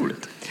 Det är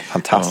otroligt.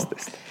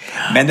 Fantastiskt.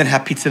 Ja. Men den här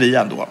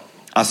pizzerian då.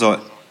 Alltså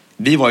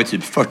vi var ju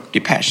typ 40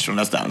 pers från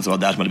nästan som var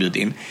där som hade bjudit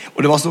in.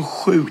 Och det var så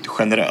sjukt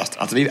generöst.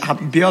 Alltså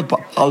han bjöd på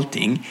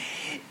allting.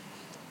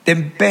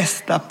 Den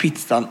bästa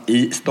pizzan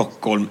i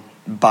Stockholm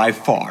by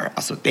far.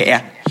 Alltså det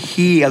är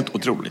helt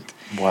otroligt.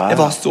 Wow. Det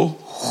var så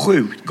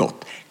sjukt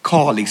gott.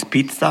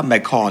 Kalixpizza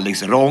med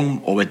Kalixrom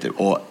och det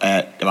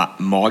var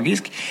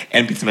magisk.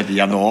 En pizza som heter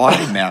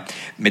Januari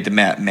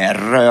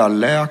med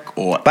rödlök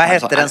och vad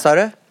hette den sa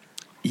du?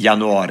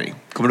 Januari.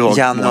 Kommer du ihåg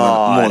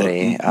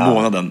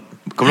månaden?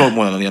 Kommer du ihåg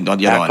månaden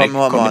januari? Jag kommer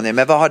ihåg månaden.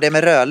 Men vad har det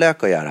med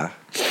rödlök att göra?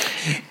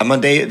 Ja,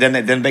 men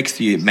den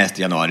växer ju mest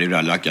i januari,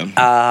 rödlöken.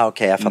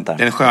 Okej, jag fattar.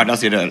 Den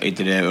skördas ju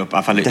inte det upp.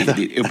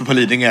 Uppe på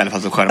Lidingö i alla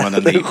fall så skördar man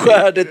den. Den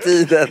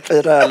skördetiden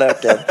för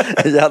rödlöken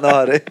i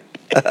januari.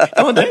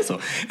 Ja, men det är så.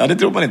 Ja, det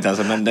tror man inte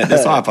alltså, men det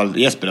sa i alla fall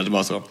Jesper att det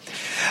var så.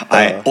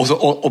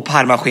 Och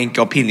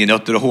parmaskinka och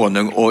pinjenötter och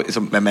honung och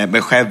med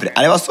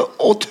chèvre. Det var så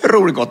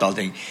otroligt gott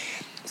allting.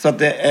 Så att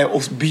det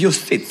är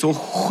bjussigt, så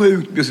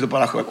sjukt bjussigt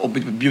bara och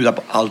bjuda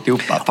på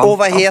alltihopa. Och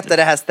vad heter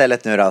det här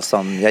stället nu då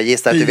som jag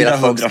gissar att du vill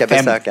att folk ska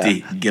besöka?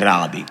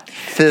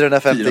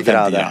 450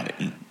 grader.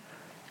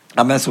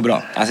 Ja, men så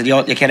bra. Alltså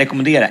jag kan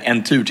rekommendera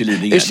en tur till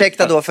Lidingö.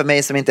 Ursäkta då för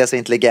mig som inte är så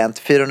intelligent.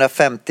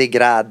 450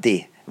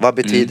 grader. Vad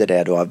betyder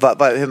det då?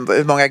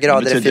 Hur många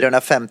grader är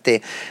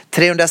 450?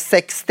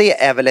 360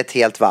 är väl ett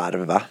helt varv,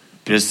 va?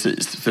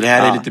 Precis, för det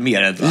här är lite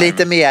mer än ett varv.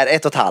 Lite mer,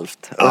 1,5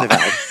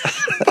 ungefär.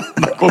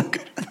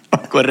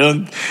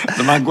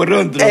 Man går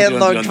runt.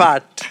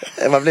 1,25.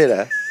 Vad blir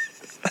det?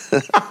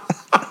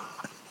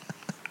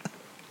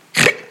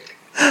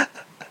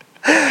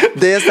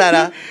 Det är så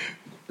här.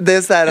 Det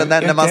är så här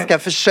när man ska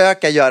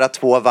försöka göra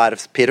 2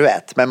 varvs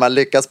piruett, men man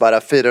lyckas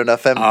bara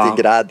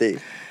 450 grader.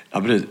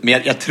 Ja, precis.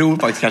 Men jag tror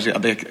faktiskt kanske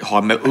att det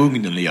har med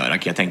ugnen att göra,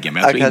 kan jag tänka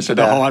mig. Jag tror inte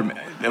det har med...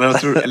 Jag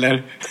tror,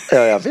 eller... Ja,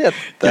 jag vet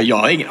inte. Jag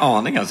har ingen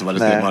aning alltså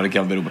vad det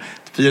kan bero på.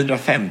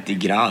 450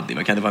 grader,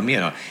 vad kan det vara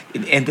mer då?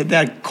 Är inte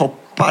där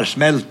koppar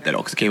smälter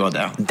också? Kan ju vara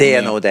det. Det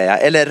är nog det, ja.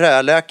 Eller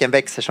rödlöken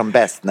växer som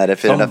bäst när det är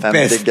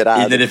 450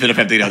 grader. När det är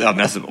 450 grader. Ja,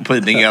 men alltså, på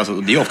Lidingö, alltså,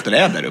 det är ofta det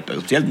är där uppe.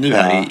 Speciellt nu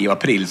här i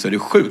april så är det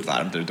sjukt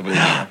varmt ute på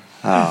Lidingö.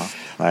 Ja,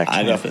 verkligen.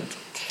 Nej, det är fint.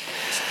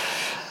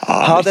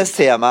 Ja, det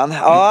ser man.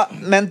 Ja,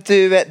 men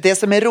du, det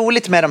som är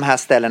roligt med de här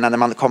ställena när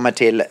man kommer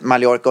till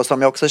Mallorca, och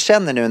som jag också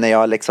känner nu när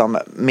jag liksom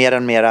mer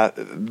och mer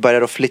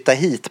börjar att flytta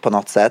hit på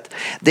något sätt,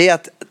 det är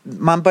att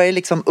man börjar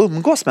liksom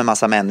umgås med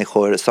massa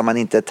människor som man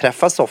inte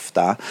träffar så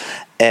ofta.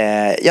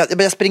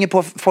 Jag springer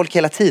på folk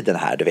hela tiden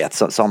här, du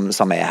vet,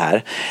 som är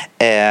här.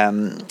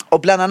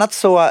 Och bland annat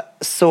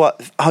så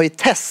har ju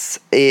Tess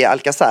i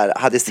Alcazar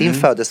hade sin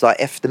födelsedag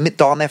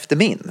dagen efter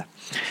min.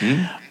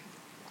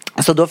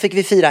 Så då fick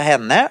vi fira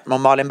henne, och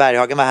Malin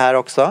Berghagen var här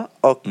också,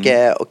 och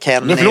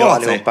Kenny och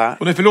allihopa.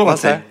 Hon har förlovat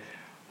sig.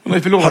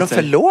 Har de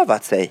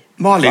förlovat sig?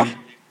 Malin? Va?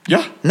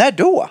 Ja. När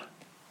då?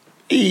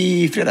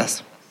 I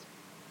fredags.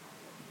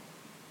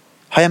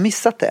 Har jag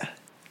missat det?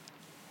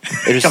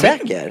 Är du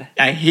säker?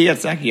 Jag är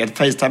helt säker. Jag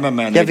facetimade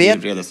med henne i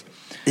fredags.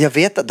 Jag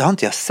vet att, det har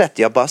inte jag sett.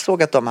 Jag bara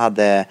såg att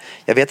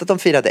jag vet att de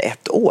firade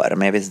 1 år,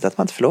 men jag visste inte att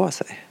man inte förlovade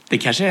sig. Det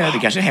kanske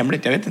är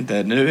hemligt, jag vet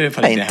inte. Nu är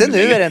det Nej, inte nu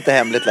längre. Är det inte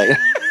hemligt längre.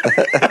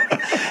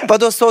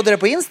 Vadå, såg du det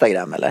på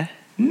Instagram eller?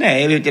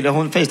 Nej,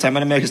 hon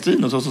facetimade med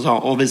Kristin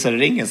och visade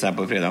ringen så här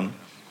på fredagen.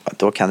 Ja,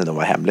 då kan det nog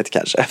vara hemligt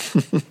kanske.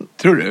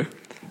 Tror du?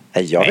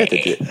 Nej, jag vet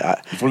inte. Ja.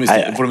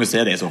 Får de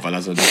säga det i så fall?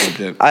 Alltså,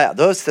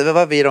 inte... Då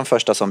var vi de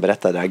första som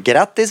berättade det.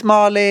 Grattis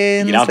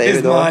Malin!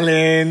 Grattis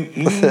Malin!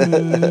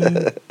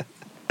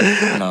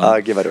 Ja,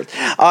 gud vad roligt.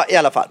 Ja, i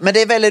alla fall. Men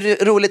det är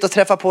väldigt roligt att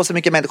träffa på så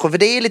mycket människor. För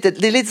det är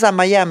lite så här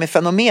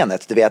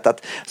Miami-fenomenet, du vet.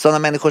 Att sådana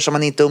människor som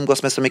man inte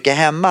umgås med så mycket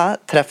hemma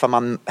träffar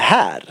man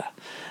här.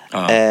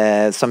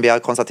 Som vi har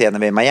konstaterat när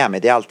vi är i Miami.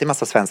 Det är alltid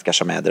massa svenskar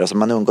som är där. Och så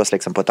man umgås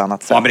liksom på ett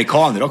annat sätt. Och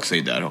amerikaner också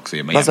är där också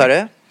i Miami. Vad sa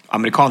du?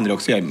 Amerikaner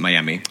också i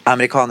Miami.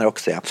 Amerikaner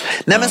också, ja.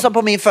 Nej, men som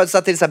på min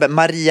födelsedag till exempel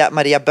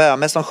Maria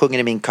Böme som sjunger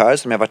i min kör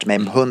som jag varit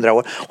med i 100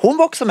 år. Hon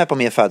var också med på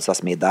min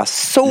födelsedagsmiddag.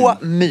 Så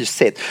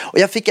mysigt. Och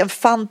jag fick en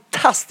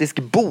fantastisk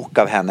bok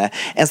av henne.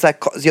 En så här,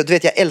 du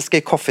vet, jag älskar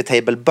ju coffee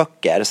table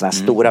böcker, såna här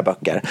stora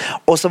böcker.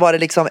 Och så var det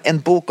liksom en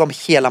bok om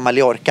hela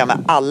Mallorca med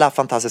alla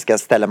fantastiska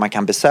ställen man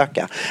kan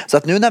besöka. Så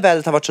att nu när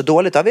vädret har varit så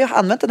dåligt har vi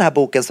använt den här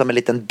boken som en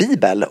liten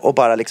bibel och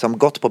bara liksom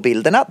gått på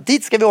bilderna.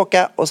 Dit ska vi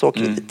åka och så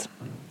åker vi dit.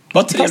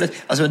 Vad trevligt.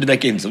 Alltså, det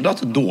verkar inte som du har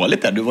så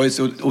dåligt där. Du var ju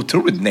så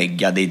otroligt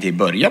neggad i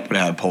början på det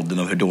här podden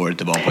och hur dåligt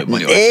det var på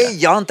Mallorca. Nej,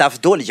 jag har inte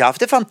haft dåligt. Jag har haft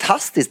det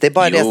fantastiskt. Det är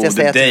bara det jag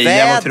säger att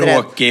vädret... var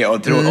tråkig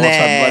och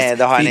nej,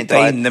 det har han inte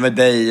varit. Inne med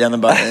Dejan och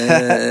bara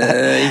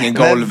ingen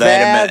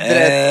golvvärme.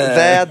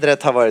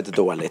 Vädret har varit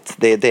dåligt.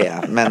 Det är det.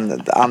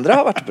 Men andra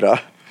har varit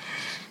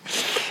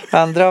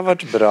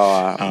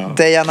bra. Ja.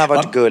 Dejan har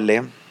varit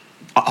gullig.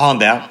 Har han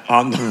det?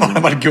 Han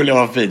har varit gullig och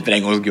var fint för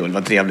en gångs skull.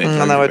 Vad trevligt.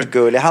 Han har varit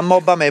gullig. Han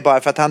mobbar mig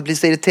bara för att han blir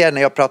så irriterad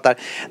när jag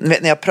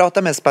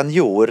pratar med en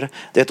spanjor,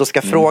 du vet, och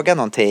ska fråga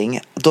någonting.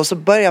 Då så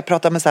börjar jag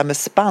prata med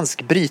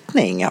spansk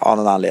brytning av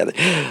någon anledning.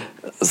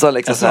 Så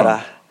liksom så här...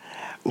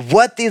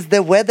 What is the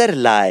weather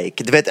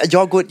like? Du vet,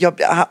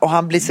 och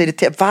han blir så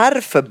irriterad.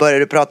 Varför börjar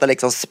du prata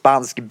liksom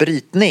spansk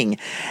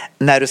brytning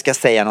när du ska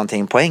säga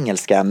någonting på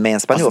engelska med en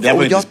spanjor? Alltså, det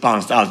var ju inte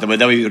spanskt allt.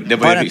 Det var ju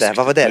ryskt.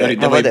 Vad var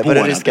det? Var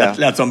det ryska?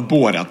 Det lät som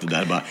Borat det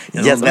där bara.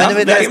 Yes, men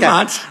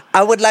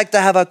I would like to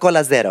have a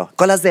cola zero.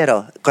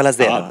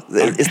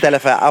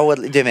 Istället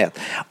för du vet.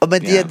 Men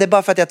det är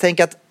bara för att jag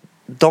tänker att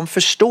de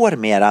förstår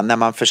mera när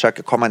man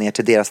försöker komma ner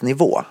till deras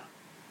nivå.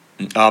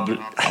 Ja,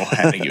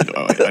 herregud.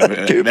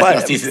 Det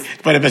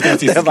var det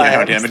bästa jag har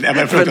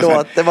hört.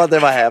 Förlåt, det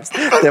var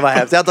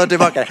hemskt. Jag tar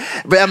tillbaka det.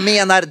 Men jag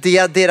menar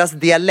deras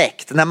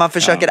dialekt. När man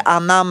försöker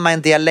anamma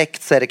en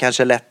dialekt så är det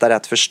kanske lättare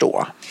att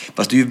förstå.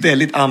 Fast du är ju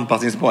väldigt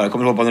anpassningsbar. Jag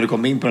kommer ihåg när du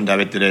kom in på den där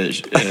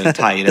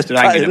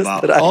thai-restaurangen.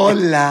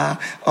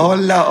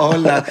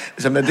 Hola.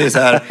 Det är så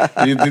här,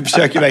 du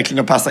försöker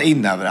verkligen att passa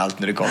in överallt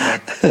när du kommer.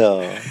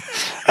 Ja,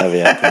 jag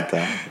vet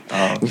inte.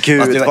 Ja.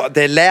 Gud,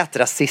 det lät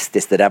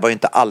rasistiskt. Det där var ju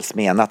inte alls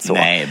menat så.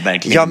 Nej,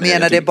 verkligen. Jag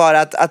menar det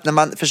bara att när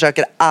man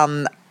försöker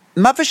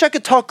man försöker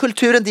ta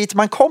kulturen dit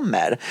man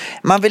kommer.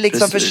 Man vill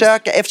liksom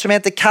försöka, eftersom jag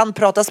inte kan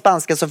prata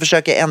spanska så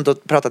försöker jag ändå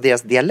prata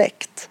deras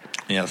dialekt.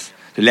 Yes.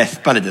 Du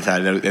läspar lite så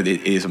här.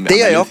 Det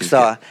gör jag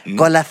också.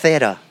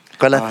 Colacero.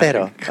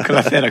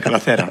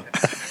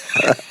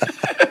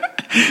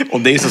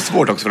 Och det är så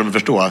svårt också för dem att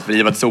förstå. För det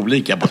är så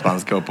olika på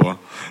spanska och på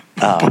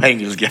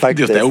engelska.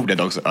 Faktiskt. Just det ordet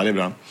också. Ja, det är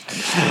bra.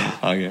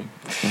 Okay.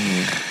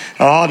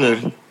 Ja, du.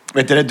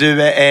 Vet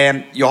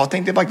du, jag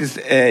tänkte faktiskt...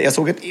 jag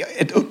såg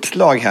ett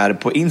uppslag här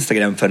på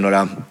Instagram för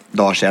några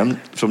dagar sedan.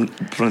 Från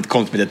ett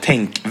konto som heter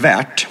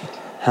Tänkvärt.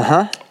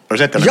 Har du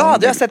sett det? Ja,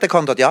 jag har sett det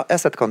kontot. Ja, jag har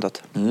sett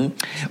kontot.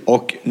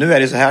 Och nu är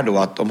det så här då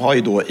att de har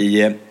ju då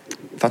i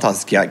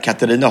fantastiska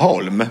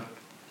Katrineholm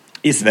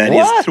i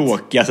Sveriges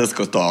tråkigaste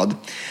stad.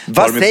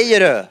 Vad säger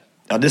du?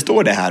 Ja, det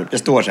står det här. Det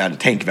står så här,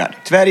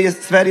 tänkvärt.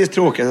 Sveriges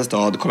tråkigaste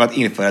stad kommer att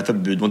införa ett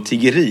förbud mot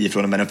tiggeri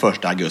från och med den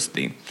 1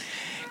 augusti.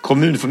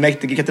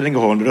 Kommunfullmäktige i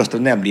Katrineholm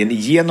röstade nämligen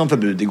igenom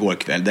förbud igår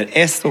kväll, där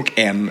S och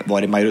M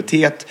var i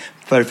majoritet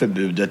för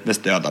förbudet med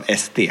stöd av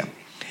SD.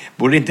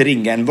 Borde inte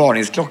ringa en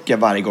varningsklocka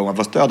varje gång man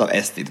får stöd av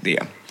SD till det?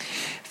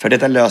 För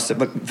detta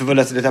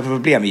löser detta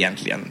problem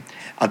egentligen?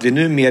 Att vi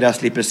numera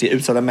slipper se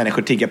utsatta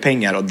människor tigga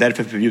pengar och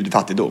därför förbjuder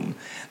fattigdom.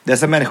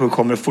 Dessa människor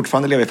kommer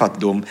fortfarande leva i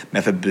fattigdom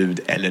med förbud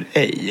eller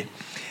ej.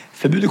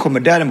 Förbudet kommer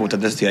däremot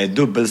att resultera i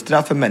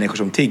dubbelstraff för människor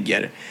som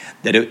tigger.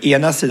 Där det å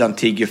ena sidan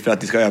tigger för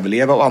att de ska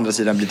överleva och å andra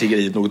sidan blir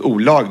tiggeriet något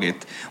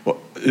olagligt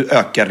och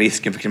ökar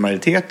risken för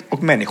kriminalitet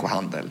och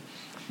människohandel.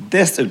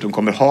 Dessutom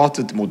kommer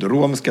hatet mot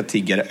romska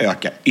tiggare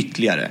öka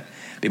ytterligare.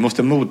 Vi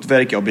måste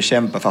motverka och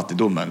bekämpa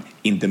fattigdomen,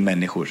 inte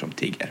människor som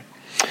tigger.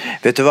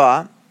 Vet du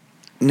vad?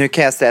 Nu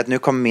kan jag säga att nu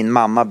kommer min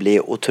mamma bli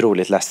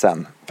otroligt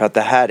ledsen. För att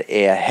det här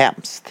är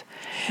hemskt.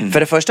 För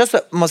det första så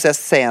måste jag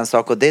säga en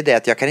sak, och det är det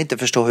att jag kan inte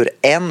förstå hur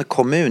en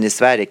kommun i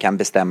Sverige kan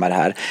bestämma det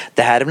här.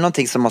 Det här är väl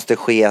någonting som måste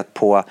ske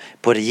på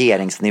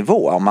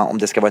regeringsnivå. Om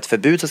det ska vara ett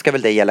förbud så ska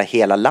väl det gälla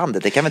hela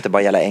landet. Det kan väl inte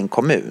bara gälla en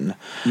kommun.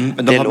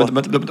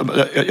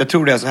 Jag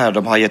tror det är så här,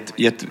 de har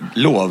gett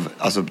lov,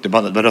 alltså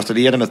de röstade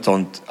igenom ett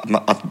sånt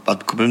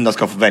att kommunerna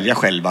ska få välja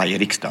själva i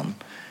riksdagen.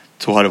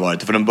 Så har det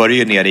varit. För de började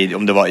ju ner i,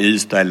 om det var i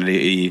Ystad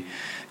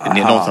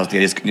eller någonstans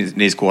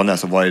nere i Skåne,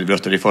 så var det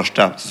röstade i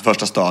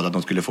första stad att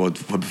de skulle få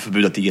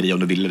förbjuda tiggeri om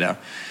de ville det.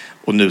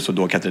 Och nu så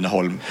då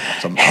Katrineholm.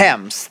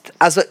 Hemskt.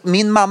 Alltså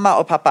min mamma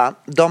och pappa,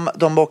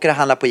 de åker och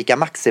handlar på ICA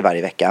Maxi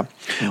varje vecka.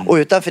 Och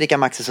utanför ICA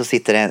Maxi så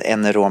sitter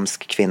en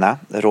romsk kvinna.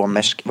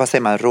 Romsk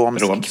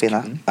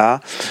kvinna. Ja.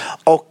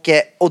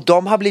 Och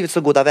de har blivit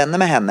så goda vänner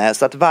med henne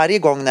så att varje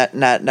gång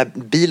när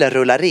bilen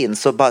rullar in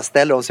så bara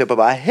ställer hon sig upp och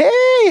bara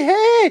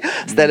hej!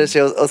 Ställer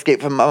sig och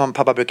skriver, för mamma och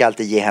pappa brukar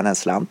alltid ge henne en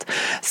slant.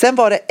 Sen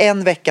var det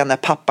en vecka när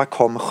pappa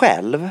kom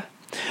själv.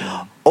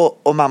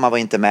 Och mamma var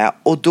inte med.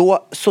 Och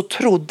då så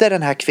trodde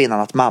den här kvinnan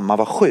att mamma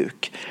var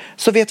sjuk.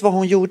 Så vet vad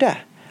hon gjorde?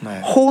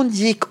 Nej. Hon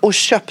gick och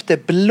köpte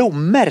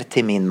blommor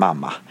till min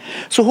mamma.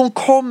 Så hon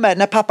kommer,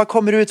 när pappa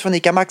kommer ut från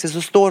ICA Maxi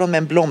så står hon med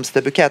en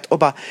blomsterbukett och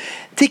bara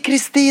till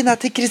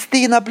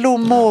Kristina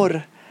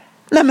blommor.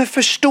 Nej men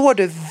förstår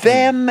du,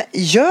 vem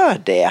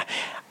gör det?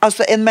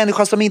 Alltså en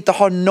människa som inte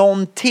har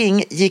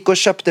någonting gick och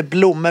köpte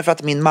blommor för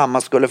att min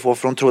mamma skulle få,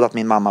 för hon trodde att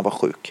min mamma var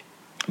sjuk.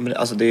 Men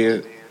alltså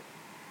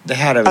det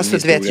här är alltså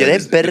du vet ju,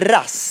 det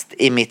brast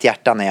i mitt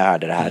hjärta när jag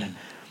hörde det här.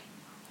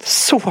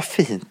 Så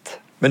fint.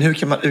 Men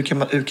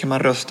hur kan man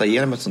rösta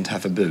igenom ett sånt här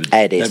förbud?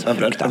 Nej, det är så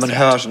när man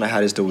hör såna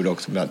här historier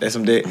också.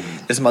 Det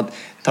är som att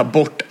ta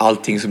bort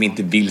allting som vi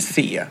inte vill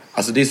se.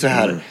 Alltså det är så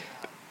här.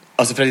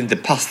 Alltså för att det inte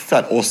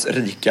passar oss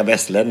rika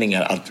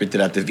västlänningar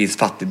att det finns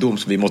fattigdom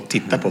som vi måste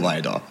titta på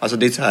varje dag. Alltså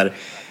det är så här.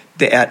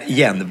 Det är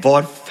igen,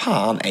 var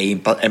fan är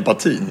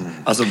empatin?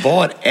 Alltså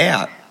var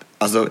är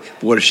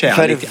vår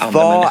kärlek till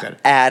andra människor?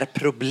 Vad är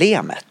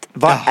problemet?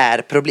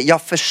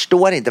 Jag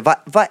förstår inte.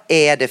 Vad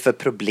är det för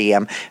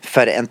problem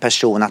för en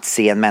person att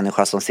se en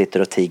människa som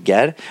sitter och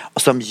tigger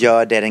och som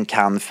gör det den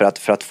kan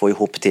för att få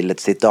ihop till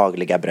sitt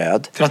dagliga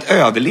bröd? För att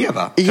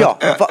överleva.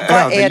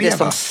 Vad är det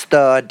som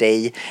stör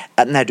dig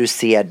när du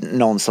ser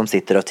någon som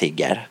sitter och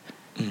tigger?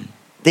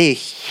 Det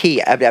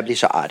är jag blir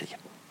så arg.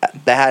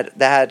 Det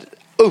här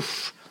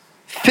usch.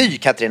 Fy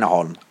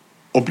Katrineholm.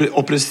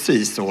 Och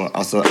precis så,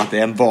 alltså att det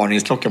är en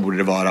varningsklocka borde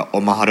det vara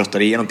om man har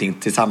röstat igenom någonting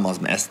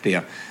tillsammans med SD.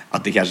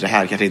 Att det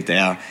här kanske inte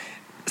är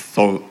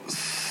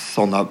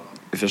sådana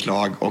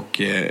förslag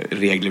och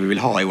regler vi vill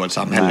ha i vårt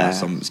samhälle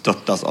som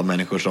stöttas av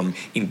människor som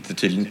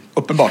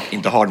uppenbart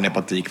inte har en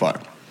empati kvar.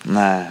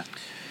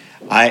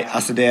 Nej,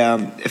 alltså det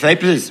är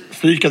precis.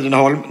 Fly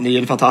Katrineholm, ni är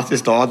en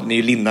fantastisk stad. Ni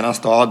är Lindarnas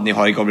stad, ni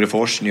har i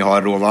Gabrielfors, ni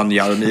har Rovan,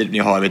 Jaromir, ni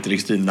har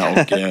Kristina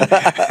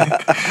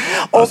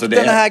och alltså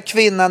den här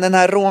kvinnan, den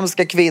här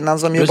romska kvinnan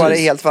som ju bara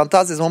är helt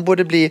fantastisk.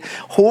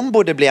 Hon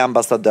borde bli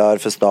ambassadör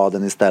för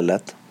staden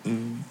istället.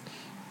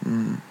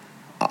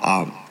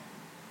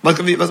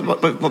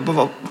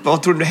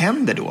 Vad tror du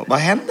händer då? Vad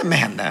händer med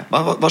henne?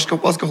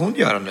 Vad ska hon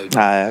göra nu?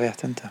 Nej, jag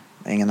vet inte.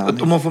 Ingen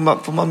aning.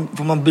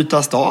 Får man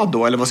byta stad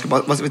då? Eller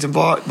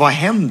vad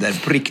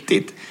händer på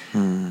riktigt?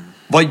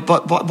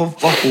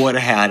 Vad får det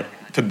här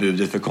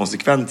förbudet för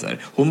konsekvenser?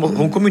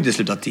 Hon kommer inte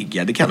sluta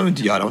tigga. Det kan hon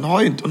inte göra.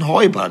 Hon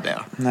har ju bara det.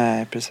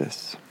 Nej,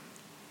 precis.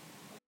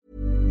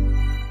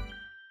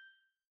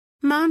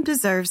 Mom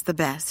deserves the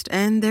best,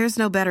 and there's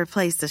no better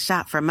place to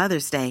shop for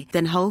Mother's Day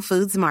than Whole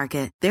Foods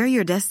Market. They're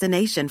your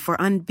destination for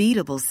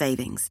unbeatable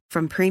savings,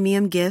 from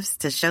premium gifts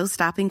to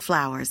show-stopping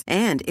flowers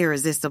and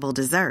irresistible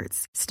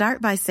desserts.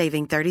 Start by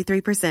saving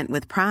 33%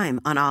 with Prime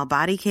on all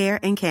body care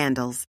and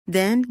candles.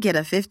 Then get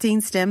a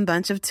 15-stem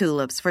bunch of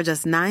tulips for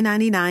just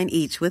 $9.99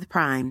 each with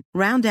Prime.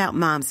 Round out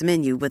Mom's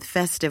menu with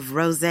festive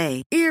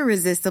rosé,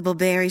 irresistible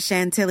berry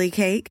chantilly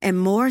cake, and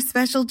more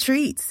special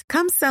treats.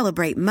 Come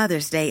celebrate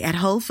Mother's Day at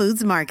Whole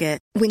Foods Market.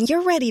 When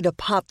you're ready to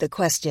pop the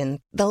question,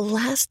 the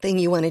last thing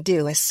you want to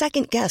do is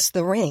second-guess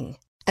the ring.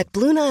 At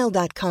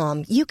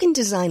BlueNile.com, you can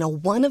design a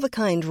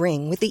one-of-a-kind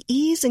ring with the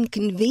ease and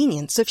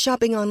convenience of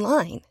shopping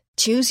online.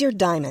 Choose your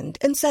diamond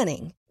and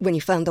setting. When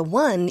you find the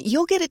one,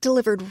 you'll get it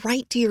delivered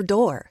right to your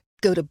door.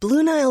 Go to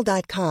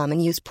BlueNile.com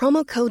and use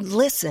promo code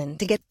LISTEN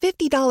to get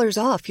 $50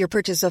 off your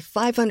purchase of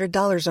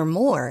 $500 or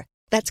more.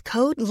 That's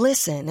code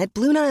LISTEN at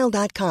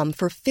BlueNile.com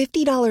for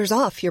 $50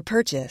 off your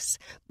purchase.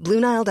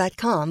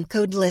 BlueNile.com,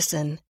 code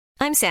LISTEN.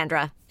 I'm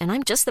Sandra, and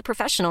I'm just the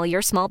professional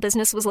your small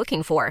business was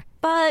looking for.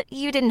 But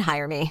you didn't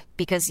hire me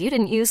because you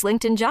didn't use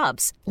LinkedIn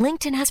Jobs.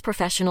 LinkedIn has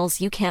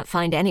professionals you can't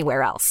find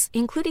anywhere else,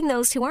 including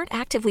those who aren't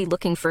actively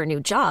looking for a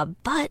new job,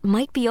 but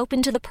might be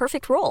open to the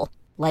perfect role,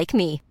 like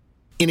me.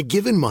 In a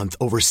given month,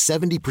 over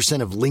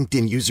 70% of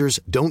LinkedIn users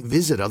don't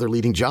visit other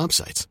leading job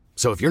sites.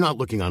 So if you're not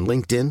looking on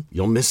LinkedIn,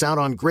 you'll miss out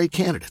on great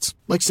candidates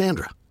like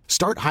Sandra.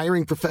 Start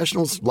hiring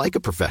professionals like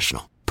a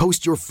professional.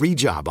 Post your free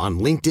job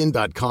on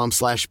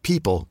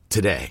linkedin.com/people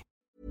today.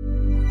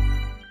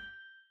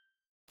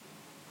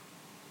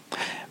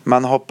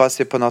 Man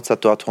hoppas ju på något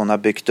sätt då att hon har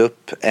byggt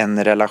upp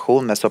en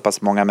relation med så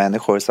pass många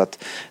människor så att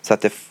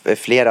det är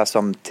flera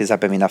som, till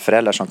exempel mina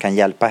föräldrar, som kan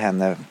hjälpa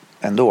henne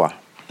ändå.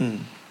 Mm.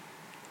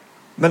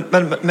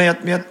 Men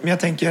jag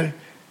tänker,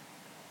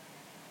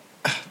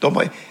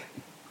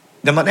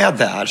 när man är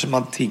där så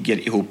man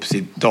tigger ihop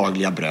sitt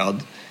dagliga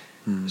bröd,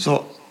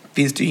 så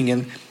finns det ju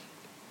ingen,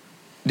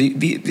 det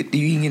är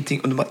ju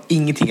ingenting, och de har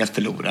ingenting att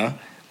förlora.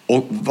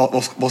 Och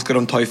vad ska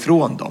de ta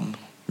ifrån dem?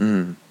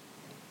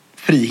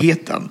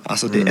 Friheten,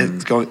 alltså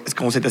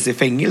ska hon sätta sig i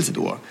fängelse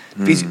då?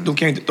 De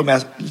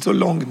är så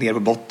långt ner på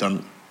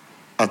botten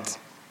att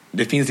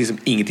det finns liksom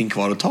ingenting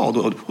kvar att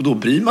ta, och då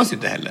bryr man sig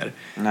inte heller.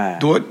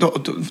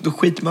 Då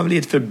skiter man väl i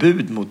ett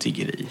förbud mot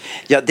tiggeri.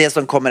 Ja, det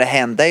som kommer att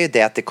hända är ju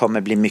det att det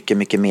kommer bli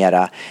mycket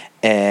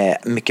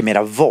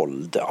mera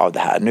våld av det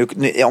här. Nu,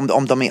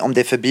 om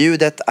det är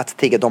förbjudet att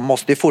tigga, de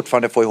måste ju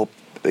fortfarande få ihop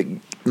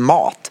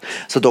mat.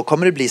 Så då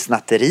kommer det bli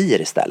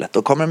snatterier istället.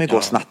 Då kommer de ju gå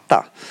och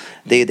snatta.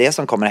 Det är ju det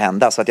som kommer att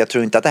hända. Så att jag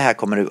tror inte att det här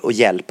kommer att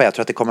hjälpa. Jag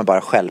tror att det kommer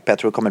bara stjälpa. Jag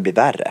tror det kommer att bli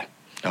värre.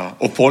 Ja,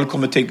 och folk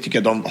kommer tycka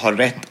att de har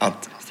rätt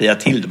att säga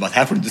till dem att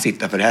här får du inte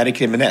sitta för det här är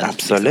kriminellt.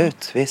 Absolut,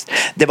 liksom. Visst.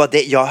 Det var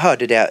det, jag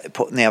hörde det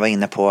när jag var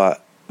inne på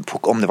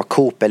om det var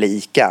Coop eller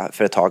Ica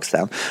för ett tag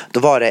sedan. Då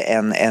var det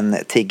en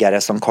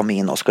tiggare som kom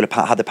in och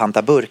hade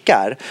panta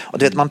burkar. Och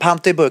du vet, man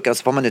pantar i burkar och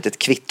så får man ut ett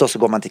kvitto, så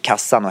går man till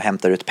kassan och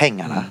hämtar ut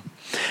pengarna.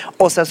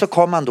 Och sen så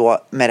kom man då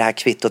med det här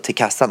kvittot till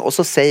kassan och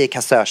så säger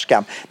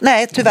kassörskan: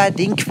 nej, tyvärr,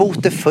 din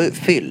kvot är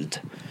fylld.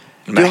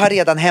 Du har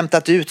redan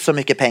hämtat ut så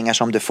mycket pengar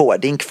som du får.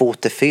 Din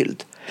kvot är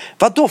fylld.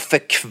 Vad då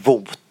för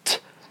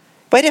kvot?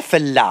 Vad är det för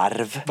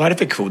larv? Vad är det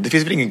för kvot? Det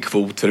finns väl ingen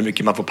kvot för hur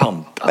mycket man får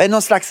panta? Vad är det,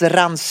 någon slags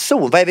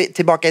ranson? Vad är vi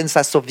tillbaka i en sån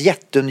här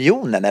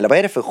Sovjetunionen? Eller vad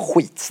är det för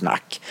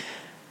skitsnack?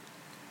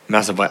 Men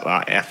alltså...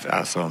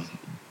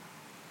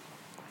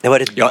 Det var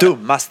det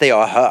dummaste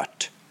jag har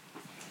hört.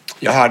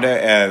 Jag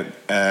hörde...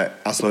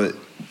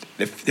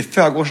 Det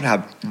förgår sån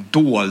här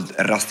dold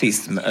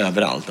rasism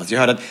överallt. Alltså jag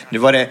hörde att nu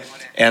var det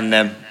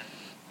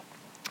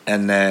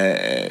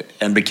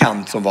en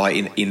bekant som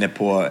var inne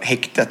på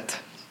häktet,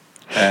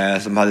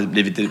 som hade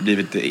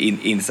blivit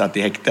insatt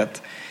i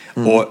häktet.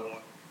 Och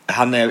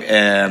han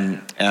är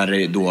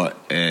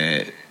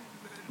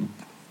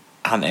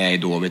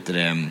då vet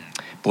du,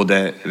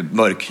 både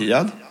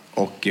mörkhyad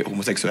och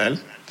homosexuell.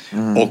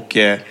 Och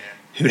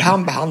hur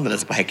han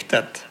behandlades på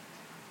häktet,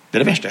 det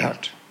är det värsta jag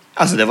hört.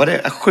 Alltså det var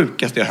det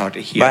sjukaste jag hört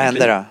i hela Vad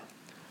hände då?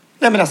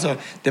 Nej, men alltså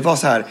det var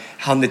så här,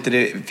 han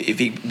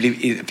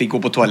fick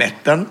gå på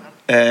toaletten.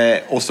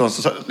 Och så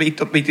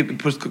gick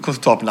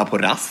konstaplarna på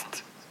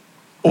rast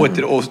och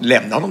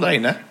lämnade honom där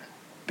inne.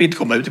 Vill inte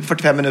komma ut på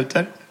 45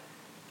 minuter.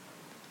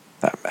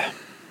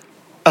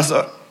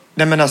 Alltså,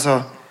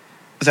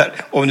 så här,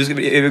 om du ska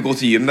gå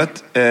till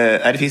gymmet, nej,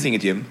 det finns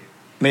inget gym.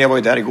 Men jag var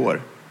ju där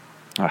igår.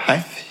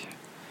 Nej.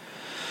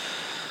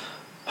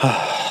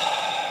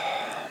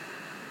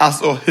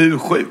 Alltså, hur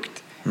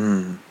sjukt?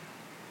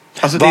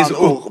 Alltså,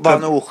 var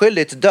han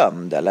oskyldigt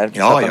dömd, eller?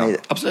 Ja,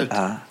 absolut.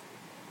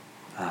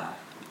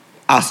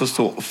 Alltså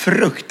så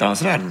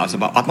fruktansvärt. Alltså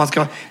bara, att man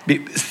ska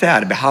bli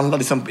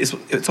särbehandlad i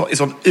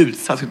sån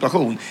utsatt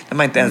situation när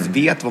man inte ens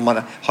vet vad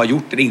man har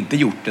gjort eller inte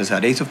gjort. Det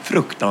är så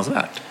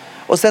fruktansvärt.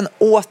 Och sen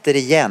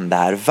återigen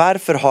där,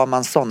 varför har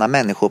man sådana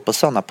människor på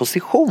sådana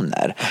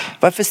positioner?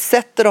 Varför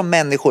sätter de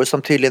människor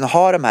som tydligen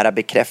har de här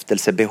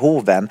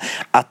bekräftelsebehoven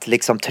att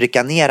liksom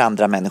trycka ner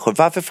andra människor?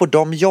 Varför får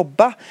de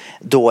jobba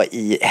då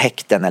i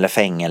häkten eller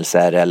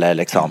fängelser eller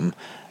liksom...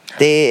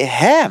 Det är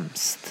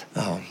hemskt.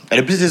 Ja. Är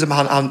det precis som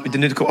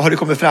har det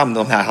kommit fram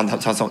de här,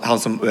 han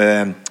som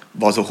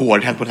var så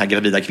hårdhänt på den här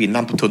gravida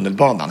kvinnan på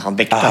tunnelbanan. Han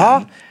väckte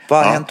den.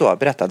 Vad har hänt då?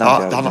 Berätta.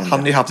 Han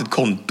har ju haft ett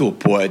konto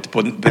på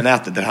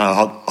nätet där han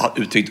har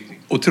uttryckt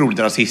otroligt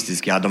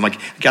rasistiska. De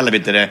kallar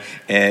det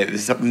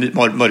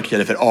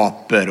mörkhyade för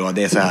apor, och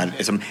det är så här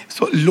liksom,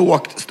 så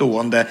lågt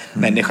stående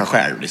människa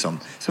själv liksom.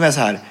 Som är så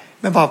här,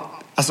 men vad,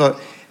 alltså,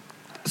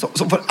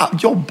 som får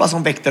jobba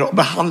som väktare och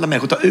behandla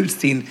människor, ta ut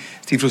sin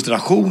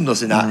frustration och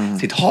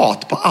sitt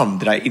hat på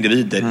andra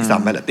individer i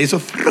samhället. Det är så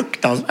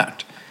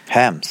fruktansvärt.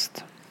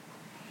 Hemskt.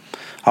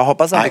 Jag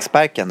hoppas han fick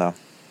sparken då.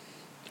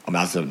 Ja,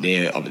 men alltså,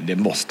 det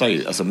måste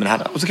ju. Alltså,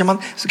 men och så kan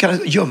man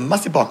gömma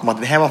sig bakom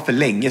att det här var för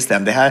länge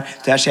sedan. Det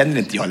här känner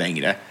inte jag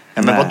längre.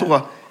 Ja, men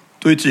vadå?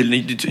 Du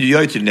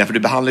gör ju tydligen det, för du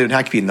behandlar ju den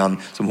här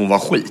kvinnan som hon var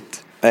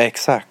skit.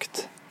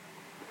 Exakt.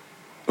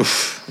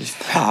 Usch.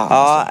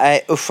 Ja,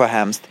 usch vad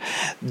hemskt.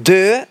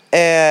 Du,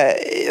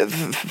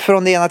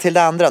 från det ena till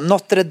det andra.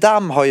 Notre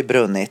Dame har ju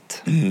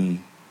brunnit.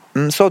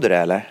 Såg du det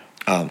eller?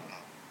 Ja,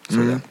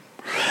 såg det.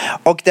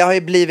 Och det har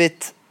ju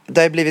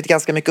blivit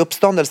ganska mycket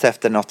uppståndelse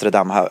efter Notre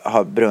Dame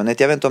har brunnit.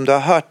 Jag vet inte om du har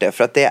hört det.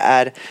 För att det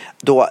är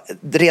då,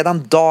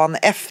 redan dagen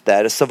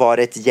efter så var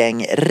det ett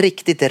gäng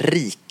riktigt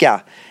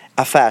rika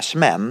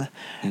affärsmän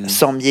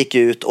som gick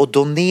ut och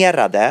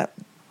donerade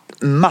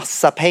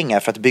massa pengar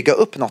för att bygga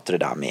upp Notre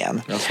Dame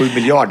igen. Ja, 7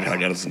 miljarder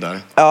hörde jag sådär.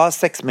 Ja,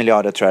 6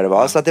 miljarder tror jag det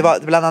var. Så att det var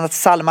bland annat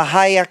Salma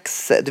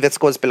Hayeks, du vet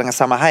skådespelaren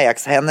Salma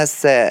Hayeks,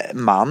 hennes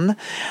man.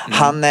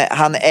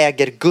 Han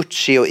äger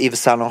Gucci och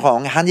Yves Saint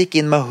Laurent. Han gick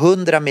in med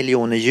 100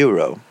 miljoner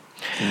euro.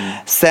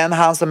 Sen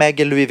han som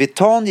äger Louis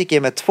Vuitton gick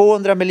in med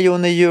 200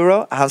 miljoner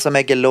euro. Han som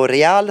äger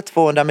L'Oreal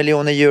 200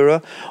 miljoner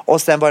euro.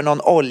 Och sen var det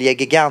någon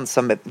oljegigant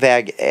som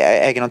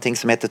äger någonting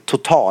som heter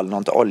Total,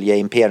 något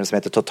oljeimperium som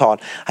heter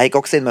Total. Han gick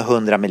också in med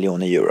 100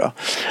 miljoner euro.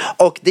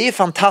 Och det är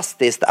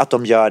fantastiskt att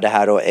de gör det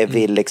här och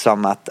vill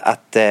liksom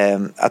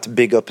att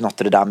bygga upp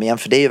Notre Dame igen,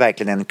 för det är ju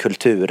verkligen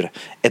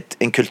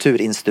en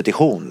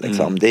kulturinstitution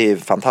liksom. Det är ju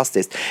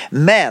fantastiskt.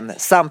 Men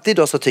samtidigt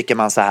då så tycker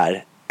man så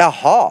här: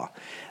 jaha,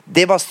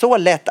 det var så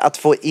lätt att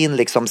få in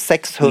liksom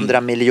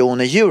 600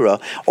 miljoner euro,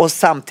 och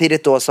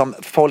samtidigt då som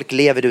folk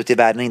lever ute i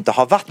världen och inte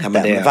har vatten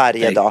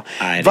varje dag.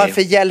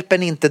 Varför hjälper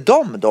ni inte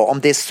dem då, om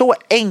det är så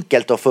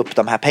enkelt att få upp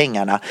de här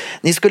pengarna?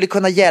 Ni skulle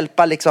kunna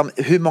hjälpa liksom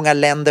hur många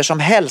länder som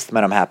helst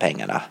med de här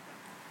pengarna.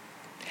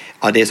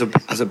 Ja, det är så,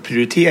 alltså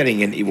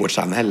prioriteringen i vårt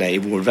samhälle, i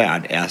vår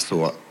värld, är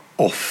så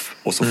off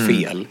och så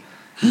fel.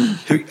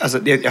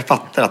 Jag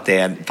fattar att det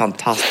är en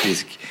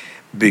fantastisk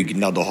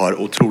byggnad och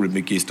har otroligt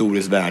mycket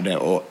historiskt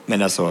värde,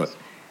 men alltså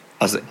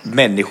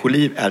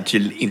människoliv är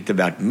tydligen inte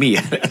värt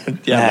mer än en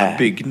jävla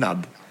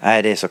byggnad.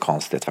 Nej, det är så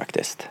konstigt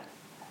faktiskt.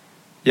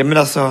 Ja, men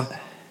alltså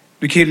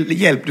du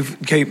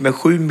kan ju med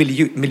 7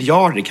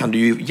 miljarder kan du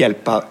ju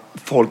hjälpa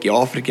folk i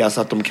Afrika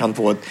så att de kan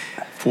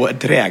få ett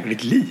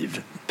drägligt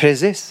liv.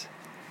 Precis.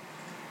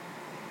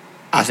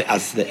 Alltså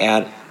det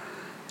är...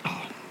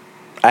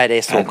 Nej, det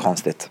är så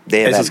konstigt.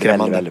 Det är så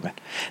skrämmande. Väldigt.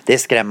 Det är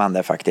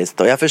skrämmande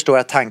faktiskt. Och jag förstår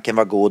att tanken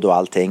var god och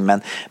allting.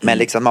 Men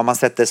liksom, om man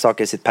sätter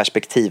saker i sitt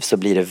perspektiv så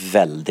blir det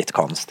väldigt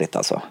konstigt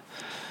alltså.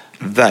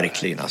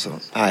 Verkligen alltså.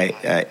 Nej.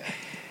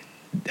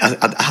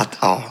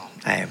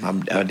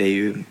 Det är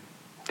ju...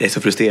 Det är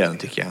så frustrerande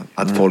tycker jag.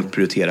 Att folk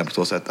prioriterar på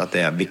så sätt att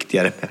det är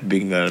viktigare med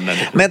byggnader än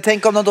människor. Men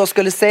tänk om de då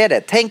skulle säga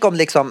det. Tänk om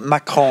liksom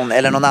Macron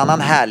eller någon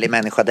annan härlig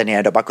människa där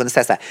nere då bara kunde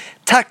säga så här: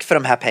 tack för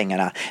de här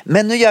pengarna.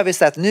 Men nu gör vi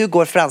så att nu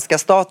går franska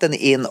staten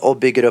in och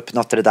bygger upp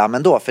Notre Dame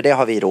ändå. För det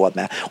har vi råd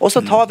med. Och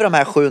så tar vi de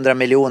här 700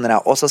 miljonerna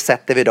och så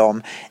sätter vi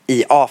dem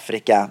i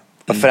Afrika.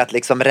 För att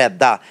liksom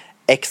rädda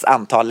x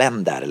antal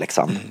länder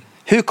liksom.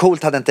 Hur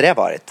coolt hade inte det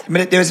varit?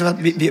 Men det är som att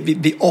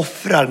vi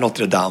offrar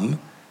Notre Dame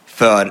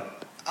för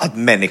att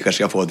människor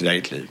ska få ett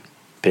drägligt liv.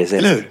 Precis.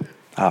 Eller hur?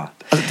 Ja.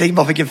 Alltså, tänk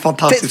bara vilken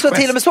fantastisk så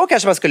till och med så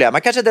kanske man skulle göra.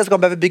 Man kanske inte ens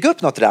behöver bygga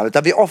upp Notre Dame,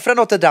 utan vi offrar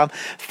Notre Dame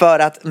för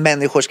att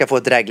människor ska få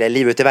ett drägligare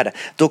liv ute i världen.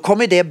 Då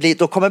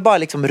kommer bara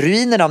liksom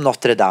ruinen av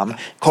Notre Dame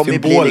kommer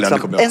bli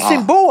liksom en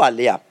symbol.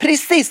 Ja,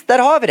 precis, där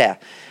har vi det.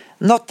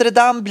 Notre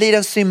Dame blir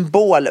en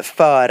symbol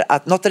för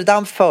att Notre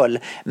Dame föll,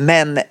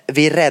 men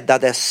vi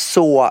räddade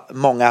så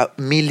många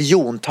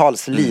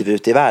miljontals liv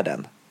ute i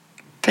världen.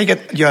 Tänk att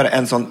göra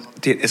en sån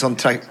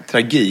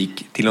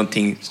tragik till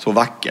någonting så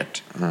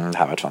vackert. Det här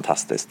har varit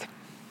fantastiskt.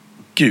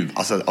 Gud,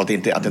 alltså att det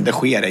inte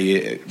sker är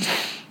ju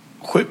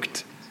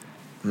sjukt.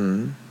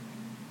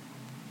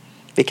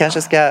 Vi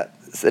kanske ska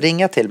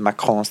ringa till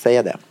Macron och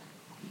säga det.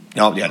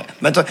 Ja, gör det.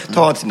 Men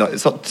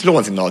slå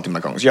en signal till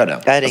Macron, så gör det.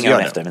 Jag ringer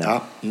efter mig.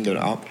 Ja, gud.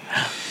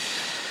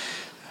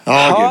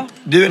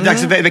 Du, är det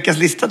dags för veckans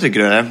lista, tycker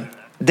du det?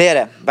 Det är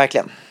det,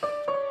 verkligen.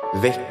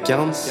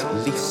 Veckans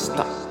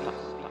lista.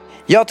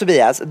 Ja,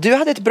 Tobias, du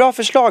hade ett bra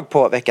förslag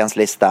på veckans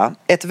lista.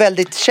 Ett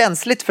väldigt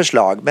känsligt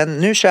förslag, men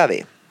nu kör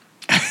vi.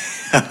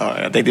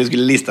 Jag tänkte jag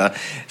skulle lista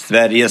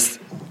Sveriges,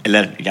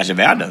 eller kanske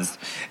världens,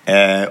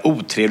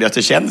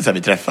 otrevligaste kändisar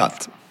vi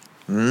träffat.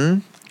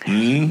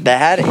 Det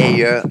här är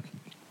ju...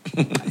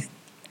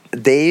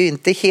 Det är ju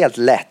inte helt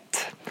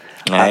lätt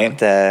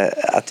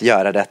att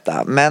göra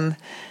detta, men...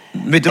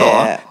 Vet du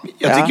vad?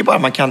 Jag tycker bara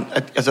man kan,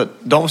 alltså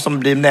de som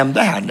blir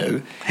nämnda här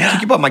nu, jag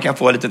tycker bara man kan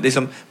få lite,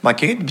 liksom, man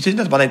kan ju inte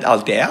betyda att man inte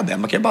alltid är det.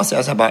 Man kan bara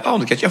säga så här,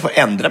 då kanske jag får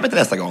ändra mig till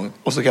nästa gång,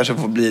 och så kanske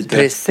jag får bli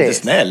lite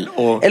snäll.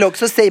 Eller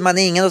också säger man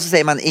ingen, och så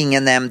säger man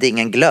ingen nämnd,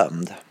 ingen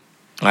glömd.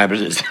 Nej,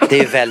 precis. Det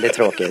är ju väldigt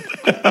tråkigt.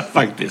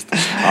 Faktiskt.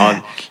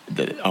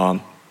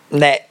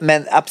 Nej,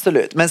 men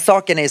absolut. Men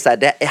saken är ju så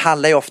här, det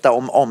handlar ju ofta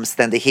om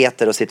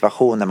omständigheter och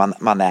situationer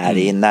man är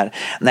i när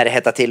det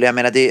hettar till. Och jag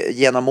menar, det är,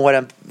 genom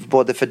åren,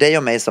 både för dig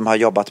och mig som har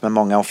jobbat med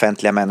många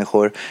offentliga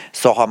människor,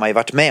 så har man ju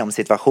varit med om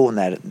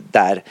situationer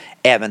där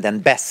även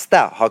den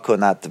bästa har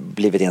kunnat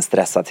blivit i en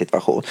stressad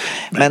situation.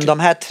 Men de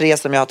här 3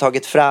 som jag har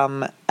tagit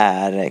fram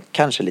är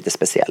kanske lite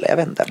speciella, jag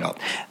vet inte. Ja.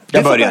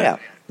 Jag börjar.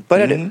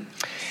 Börjar du?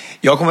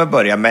 Jag kommer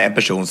börja med en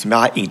person som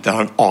jag inte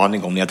har en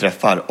aning om när jag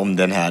träffar om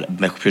den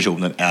här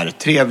personen är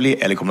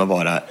trevlig eller kommer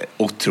vara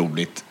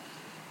otroligt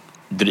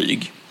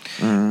dryg.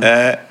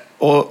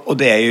 Och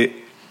det är ju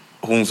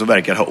hon som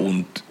verkar ha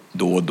ont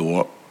då och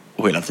då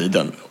och hela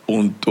tiden.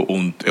 Ont.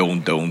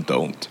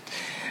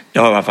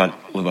 Jag har i alla fall,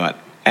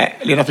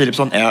 Lena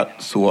Philipsson är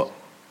så,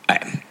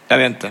 jag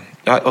vet inte.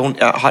 Jag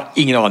har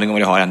ingen aning om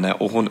vad jag har henne.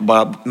 Och hon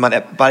bara,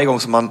 varje gång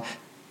som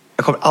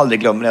jag kommer aldrig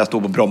glömma när jag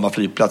stod på Bromma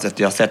flygplats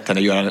efter jag har sett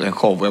henne göra en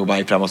show och jag bara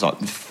gick fram och sa,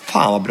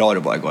 fan vad bra det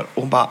var igår.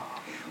 Och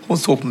hon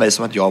såg på mig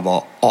som att jag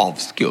var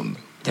avskum.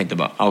 Jag tänkte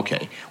bara,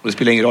 okej. Och det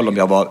spelar ingen roll om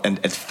jag var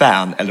ett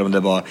fan eller om det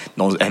var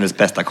hennes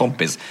bästa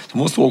kompis. Så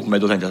hon såg på mig,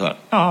 då tänkte jag så här,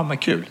 ja men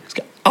kul, jag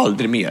ska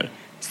aldrig mer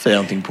säga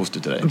någonting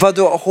positivt till dig.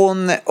 Vadå,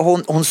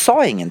 hon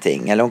sa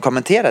ingenting eller hon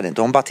kommenterade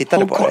inte, hon bara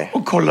tittade på dig?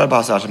 Och kollade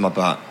bara så här som att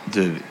bara,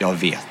 du, jag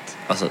vet.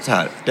 Alltså så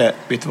här,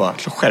 vet du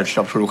vad,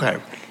 självklart tror du själv.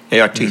 Jag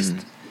är artist.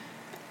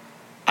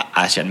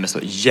 Jag känner mig så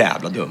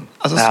jävla dum.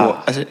 Alltså,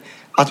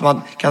 att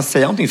man kan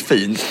säga någonting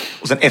fint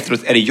och sen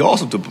efteråt är det jag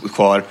som står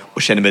kvar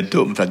och känner mig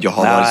dum för att jag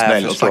har varit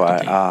snäll och sagt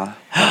någonting.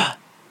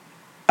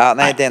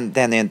 Nej,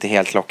 den är inte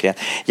helt klockren.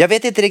 Jag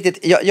vet inte riktigt,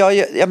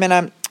 jag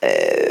menar,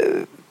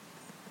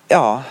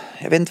 jag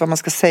vet inte vad man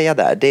ska säga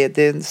där. Det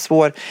är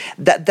svår.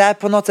 Där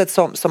på något sätt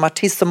som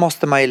artist så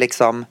måste man ju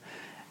liksom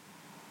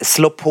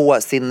slå på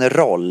sin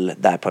roll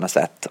där på något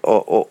sätt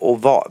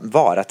och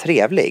vara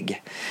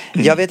trevlig.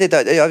 Jag vet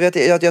inte,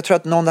 jag tror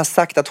att någon har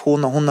sagt att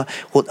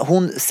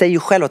hon säger ju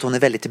själv att hon är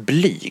väldigt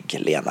blyg,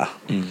 Lena.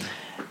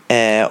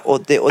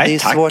 Och det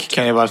är svårt.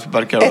 Kan jag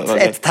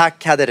ett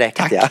tack hade räckt.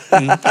 Tack. Ja.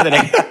 Hade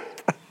räckt.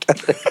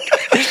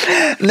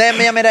 Nej,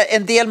 men jag menar,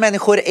 en del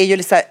människor är ju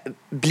liksom,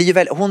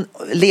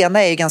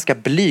 Lena är ju ganska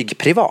blyg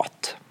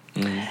privat.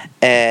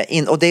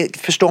 Och det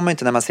förstår man ju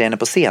inte när man ser henne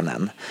på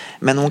scenen.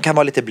 Men hon kan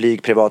vara lite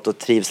blyg privat och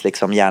trivs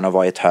liksom gärna att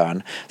vara i ett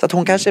hörn. Så att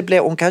hon kanske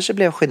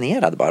blev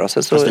generad bara.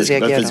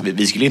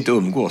 Vi skulle inte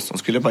umgås.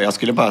 Jag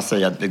skulle bara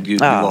säga att du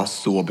var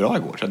så bra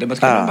igår. Så det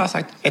skulle man bara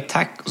sagt ett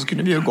tack och så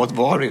kunde vi ju gått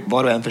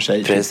var och en för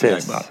sig.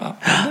 Precis.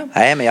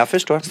 Nej, men jag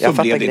förstår. Jag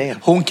fattar grejen.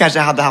 Hon kanske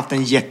hade haft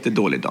en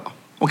jättedålig dag.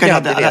 Och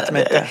kanske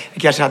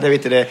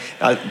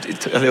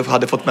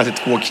hade fått med sig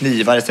 2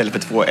 knivar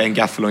istället för en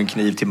gaffel och en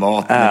kniv till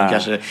maten. Eller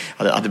kanske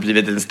hade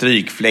blivit en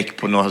strykfläck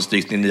på någon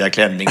styck i nya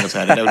klänning och så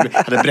här. Eller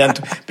hade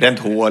bränt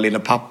hål i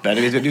något papper.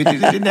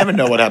 You never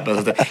know what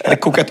happens. Eller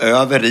kokat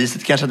över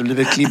riset, kanske hade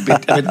blivit klibbigt.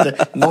 Jag vet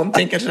inte,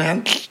 någonting kanske hade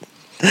hänt.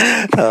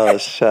 Ja,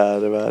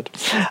 kära värld.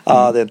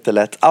 Ja, det är inte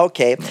lätt.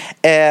 Okej.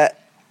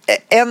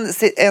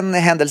 En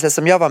händelse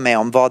som jag var med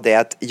om var det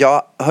att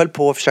jag höll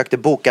på och försökte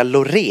boka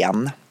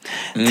Loreen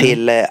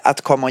till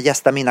att komma och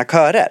gästa mina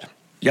körer.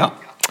 Ja.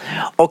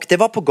 Och det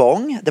var på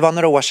gång. Det var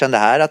några år sedan det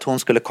här att hon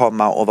skulle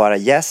komma och vara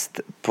körgäst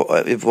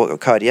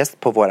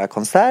på våra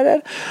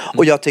konserter.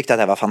 Och jag tyckte att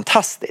det var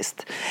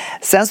fantastiskt.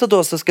 Sen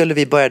så skulle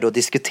vi börja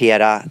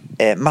diskutera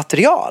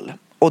material.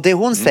 Och det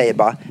hon säger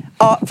bara,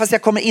 fast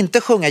jag kommer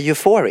inte sjunga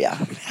Euphoria.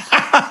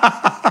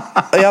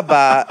 Och jag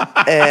bara,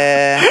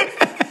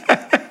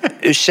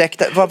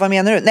 ursäkta, vad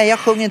menar du? Nej, jag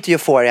sjunger inte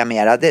Euphoria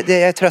mera. Jag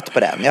är trött på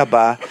den. Jag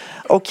bara,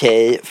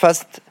 okej,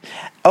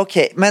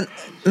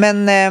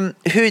 men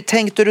hur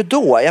tänkte du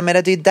då? Jag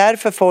menar, det är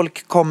därför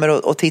folk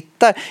kommer och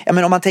tittar. Jag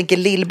menar, om man tänker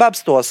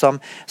Lill-Babs då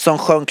som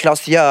sjöng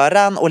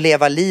Klas-Göran och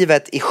Leva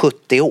livet i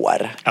 70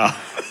 år. Ja.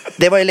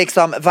 Det var ju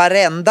liksom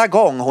varenda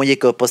gång hon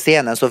gick upp på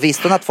scenen så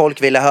visste hon att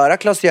folk ville höra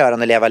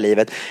Klas-Göran och Leva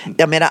livet.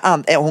 Jag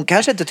menar, hon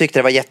kanske inte tyckte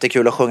det var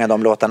jättekul att sjunga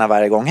de låtarna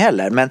varje gång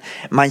heller. Men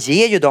man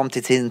ger ju dem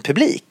till sin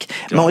publik.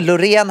 Ja. Men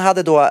Loreen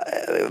hade då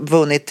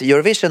vunnit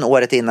Eurovision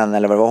året innan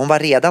eller vad det var. Hon var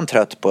redan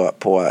trött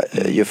på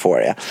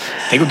Euphoria.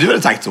 Tänk om du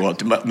hade sagt så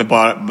med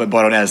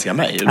bara hon älskar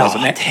mig. Ja, alltså,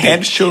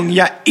 nej, sjunger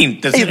jag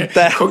inte.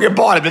 Sjunger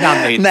bara med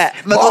andra hits. Nej,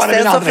 men då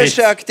sen så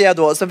försökte jag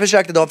då.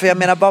 För jag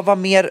menar, vad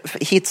mer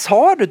hits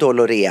har du då,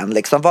 Loreen?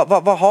 Liksom?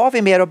 Vad har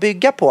vi mer att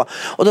bygga på?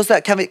 Och då så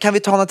här, kan vi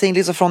ta någonting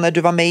liksom från när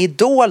du var med i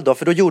Idol då?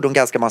 För då gjorde hon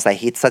ganska massa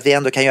hits. Så att vi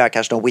ändå kan göra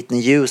kanske någon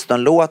Whitney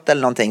Houston-låt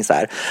eller någonting så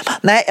här.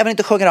 Nej, jag vill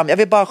inte sjunga dem. Jag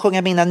vill bara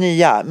sjunga mina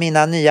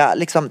nya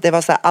liksom, det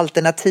var så här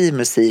alternativ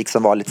musik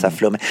som var lite så här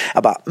flummig.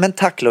 Jag bara, men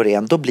tack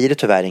Loreen, då blir det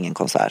tyvärr ingen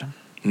konsert.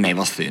 Nej,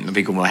 vad synd.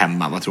 Vi kommer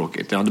hemma, vad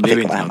tråkigt. Ja, det blev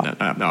inte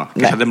hemma.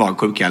 Kanske hade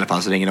magsjuka i alla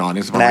fall, så det är ingen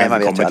aning. Så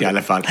man kommit i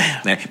alla fall.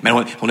 Nej,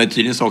 men hon är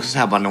tydligen så också så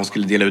här, bara när hon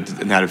skulle dela ut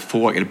den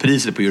här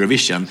priset på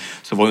Eurovision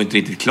så var hon inte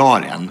riktigt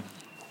klar än.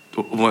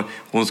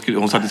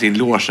 Hon satte sin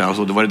loge och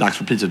så då var det dags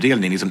för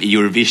prisutdelning liksom, i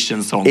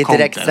Eurovision Song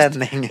Contest.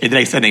 I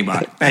direktsändning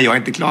bara. Nej, jag är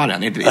inte klar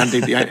än.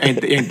 Jag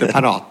är inte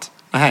parat.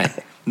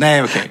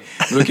 Nej, okej.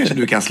 Då kanske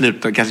du kan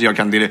sluta. Kanske jag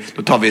kan dela.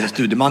 Då tar vi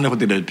studiemannen och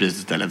delar ut pris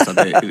istället. Så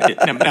att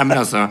men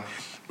alltså,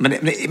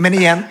 Men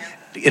igen,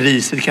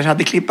 riset kanske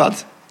hade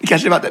klippats. Det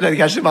kanske var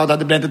att det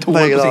hade bränt ett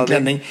hål på sin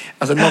klänning.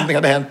 Alltså någonting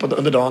hade hänt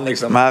under dagen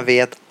liksom. Man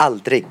vet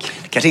aldrig.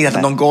 Kanske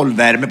inte någon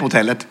golvvärme på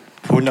hotellet.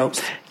 Who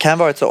knows? Kan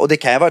vara så. Och det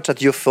kan ha varit så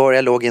att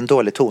Euphoria låg i en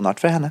dålig tonart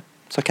för henne.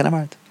 Så kan det ha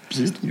varit.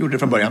 Precis, gjorde det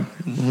från början.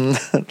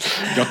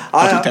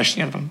 Jag tog tärsen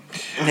i alla fall.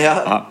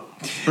 Ja.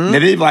 När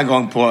vi var en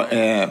gång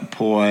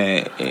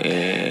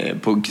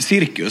på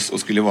cirkus och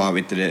skulle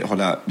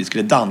vi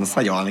skulle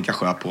dansa, jag och Annika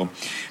Sjö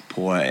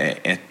på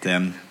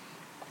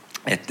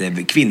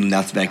ett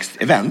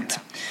kvinnonätverksevent.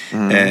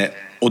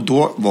 Och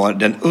då var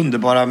den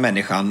underbara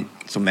människan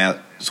som är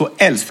så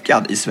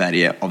älskad i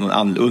Sverige av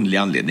någon underlig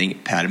anledning,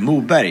 Per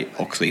Moberg,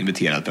 också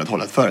inviterad för att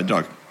hålla ett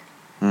föredrag.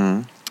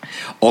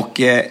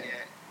 Och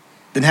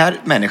den här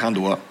människan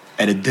då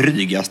är det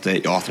drygaste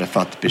jag har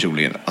träffat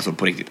personligen, alltså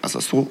på riktigt,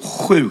 alltså så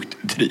sjukt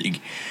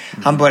dryg.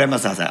 Han börjar med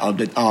att säga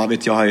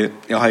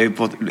jag har ju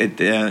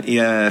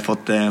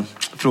fått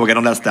frågan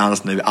om Let's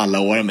Dance nu alla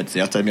åren, så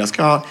jag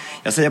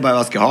säger bara vad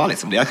jag ska ha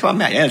liksom. Jag ska vara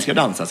med, jag älskar att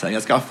dansa så här.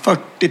 Jag ska ha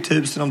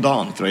 40 000 om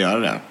dagen för att göra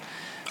det.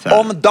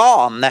 Om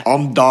dagen?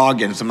 Om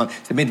dagen, som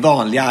mitt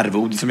vanliga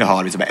arvode som jag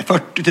har liksom,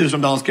 40 000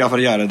 om dagen ska jag för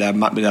att göra det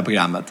här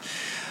programmet.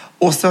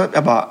 Och så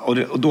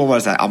och då var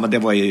det så här, men det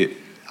var ju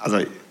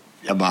alltså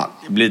jag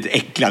blev lite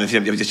äcklad.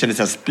 Jag kände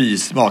så här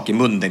spysmak i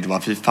munnen. Tänkte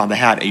fy fan, det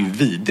här är ju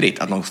vidrigt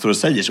att någon står och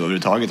säger så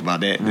överhuvudtaget.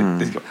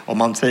 Om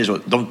man säger så,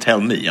 don't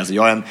tell me. Alltså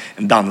jag är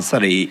en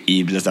dansare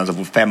i Let's Dance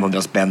som får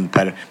 500 spänn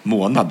per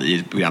månad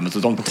i programmet. Så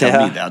don't tell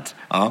me that.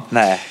 Ja.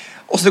 Nej.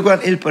 Och så går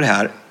han ut på det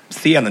här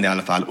scenen i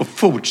alla fall och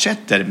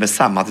fortsätter med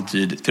samma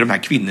attityd till de här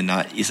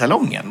kvinnorna i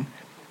salongen.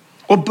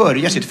 Och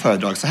börjar sitt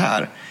föredrag så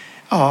här.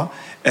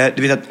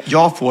 Du vet att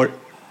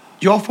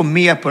jag får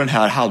mer på den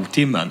här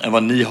halvtimmen än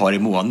vad ni har i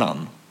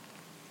månaden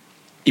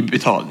i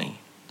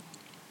betalning.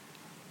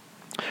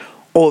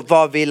 Och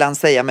vad vill han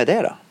säga med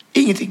det då?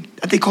 Ingenting.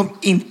 Det kom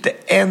inte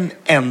en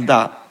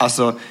enda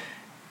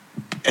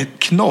ett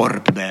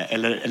knorr på det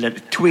eller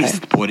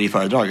twist på det i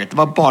föredraget. Det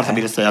var bara att han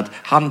ville säga att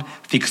han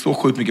fick så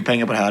sjukt mycket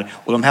pengar på det här,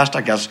 och de här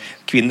stackars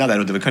kvinnorna där,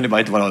 och det kunde bara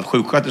inte vara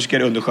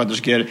sjuksköterskor,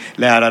 undersköterskor,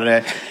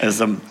 lärare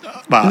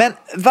Men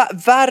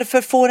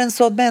varför får en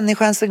sån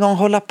människa ens en gång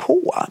hålla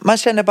på? Man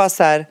känner bara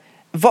så här,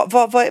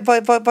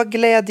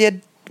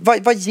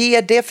 vad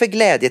ger det för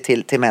glädje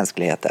till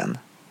mänskligheten?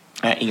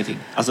 Nej, ingenting.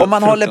 Alltså, om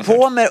man håller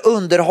på med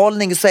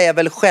underhållning så är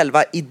väl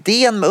själva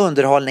idén med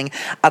underhållning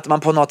att man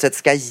på något sätt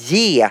ska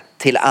ge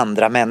till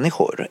andra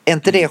människor. Är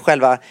inte det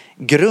själva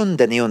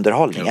grunden i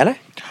underhållning, eller?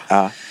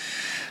 Ja.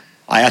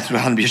 Ja, jag tror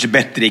han blir sig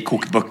bättre i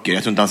kokböcker.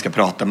 Jag tror inte han ska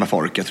prata med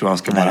folk. Jag tror han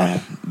ska bara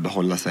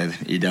behålla sig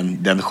i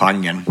den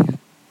genren.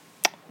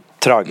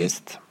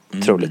 Tragiskt.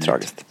 Otroligt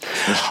tragiskt.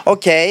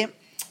 Okej.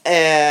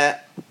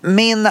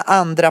 Min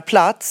andra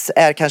plats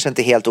är kanske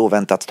inte helt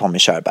oväntat Tommy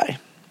Körberg.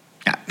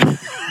 Ja.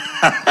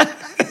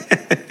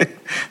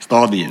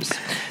 Stad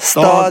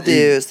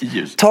i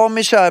ljus.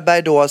 Tommy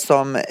Körberg då,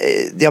 som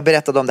jag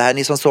berättade om det här.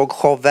 Ni som såg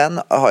showen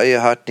har ju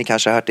hört, ni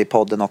kanske har hört det i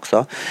podden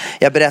också.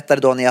 Jag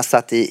berättade då när jag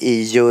satt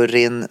i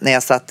juryn, när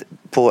jag satt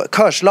på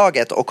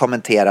körslaget och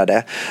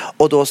kommenterade.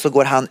 Och då så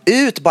går han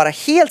ut bara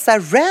helt så här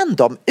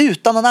random,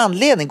 utan någon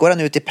anledning, går han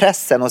ut i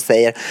pressen och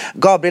säger: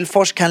 Gabriel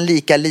Fors kan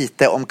lika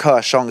lite om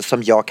körsång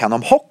som jag kan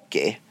om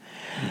hockey.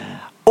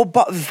 Och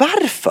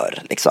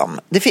varför liksom?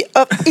 Det finns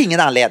ingen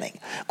anledning.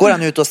 Går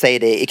han ut och säger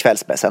det i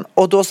kvällspressen.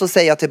 Och då så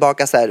säger jag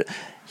tillbaka så här: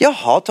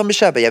 jaha, Tommy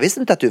Körberg, jag visste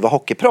inte att du var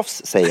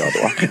hockeyproffs, säger jag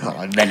då. Ja,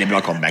 väldigt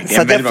bra comeback.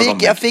 Så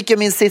jag fick ju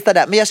min sista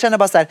där. Men jag känner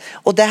bara så här,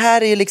 och det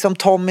här är ju liksom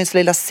Tommys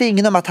lilla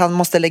signum, att han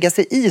måste lägga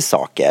sig i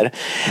saker.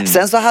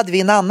 Sen så hade vi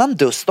en annan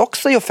dust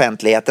också i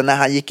offentligheten när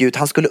han gick ut.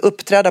 Han skulle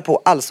uppträda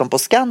på Allsång på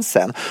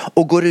Skansen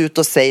och går ut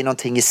och säger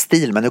någonting i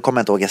stil, men nu kommer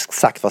jag inte ihåg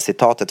exakt vad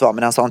citatet var,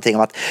 men han sa någonting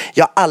om att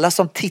alla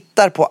som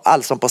tittar på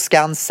Allsång på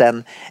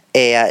Skansen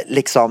är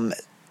liksom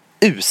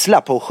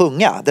usla på att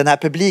sjunga. Den här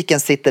publiken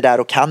sitter där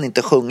och kan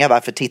inte sjunga.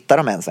 Varför tittar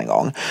de ens en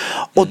gång?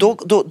 Och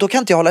då kan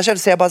inte jag hålla käft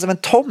och säga bara, men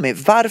Tommy,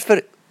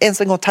 varför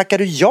ens en gång tackar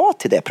du ja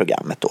till det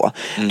programmet då?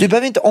 Du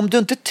behöver inte,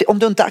 om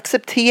du inte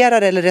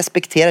accepterar eller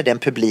respekterar den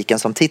publiken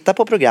som tittar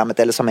på programmet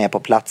eller som är på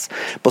plats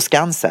på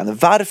Skansen,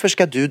 varför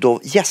ska du då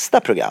gästa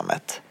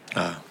programmet?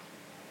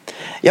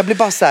 Jag blir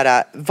bara så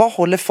här, vad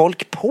håller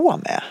folk på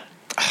med?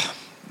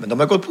 Men de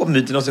har gått på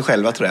myten av sig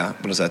själva, tror jag,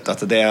 på något sätt. Att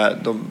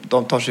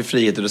de tar sig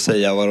friheter att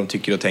säga vad de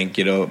tycker och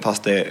tänker, och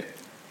fast det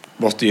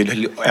måste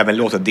ju även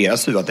låta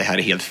deras huvud att det här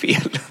är helt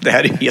fel. Det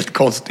här är helt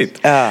konstigt.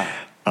 Ja,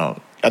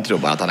 jag tror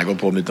bara att han har gått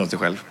på myten av sig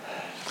själv.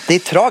 Det är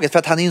tragiskt, för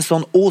att han är en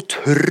sån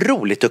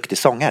otroligt duktig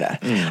sångare.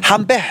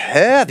 Han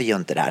behöver ju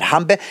inte det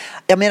här.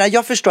 Jag menar,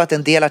 jag förstår att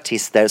en del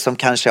artister som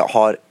kanske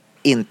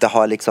inte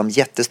har liksom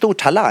jättestor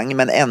talang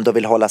men ändå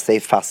vill hålla sig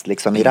fast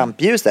liksom i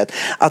rampljuset,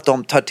 att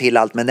de tar till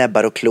allt med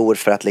näbbar och klor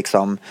för att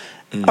liksom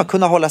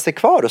kunna hålla sig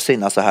kvar och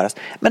synas och höras.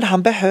 Men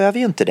han behöver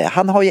ju inte det.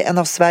 Han har ju en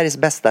av Sveriges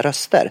bästa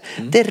röster.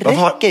 Det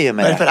räcker ju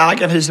med det. Varför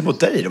äger han hyser mot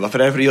dig då? Varför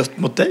är det just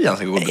mot dig han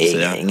ska gå och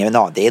säga?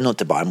 Det är nog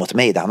inte bara mot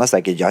mig. Han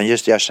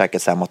gör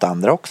säkert så här mot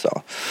andra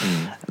också.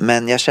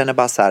 Men jag känner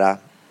bara så här,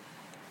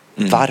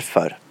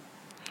 varför?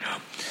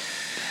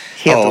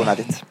 Helt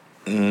onödigt.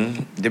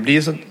 Det blir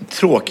ju så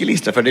tråkig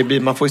lista, för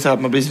man får ju säga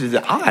att man blir så lite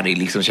arg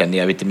liksom, känner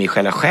jag lite med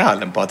själva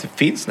själen på att det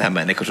finns såna här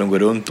människor som går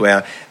runt och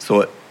är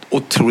så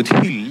otroligt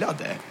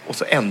hyllade och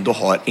så ändå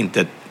har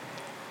inte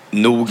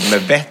nog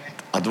med vett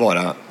att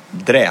vara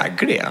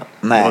drägliga.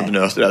 Nej.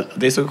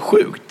 Det är så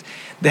sjukt.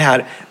 Det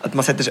här att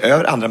man sätter sig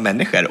över andra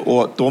människor,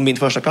 och då min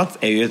första plats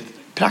är ju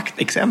ett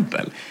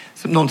praktexempel.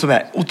 Någon som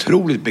är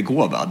otroligt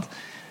begåvad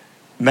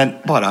men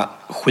bara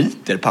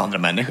skiter på andra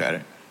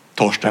människor.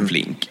 Torsten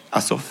Flink.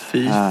 Alltså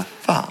fy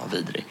fan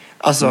vidrig.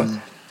 Alltså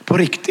på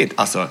riktigt.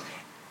 Alltså,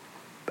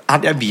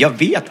 jag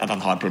vet att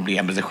han har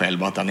problem med sig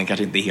själv och att han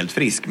kanske inte är helt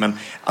frisk. Men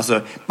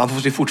alltså, man får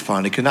ju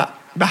fortfarande kunna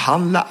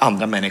behandla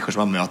andra människor som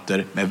man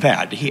möter med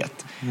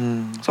värdighet.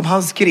 Som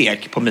han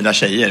skrek på mina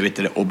tjejer, vet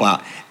du, och bara,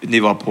 ni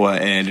var på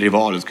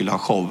Rival och skulle ha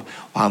show,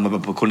 och han var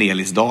på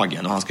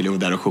Cornelisdagen och han skulle gå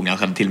där och sjunga. Han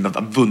hade till och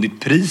med vunnit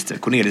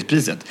priset,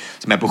 Cornelispriset,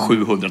 som är på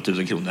 700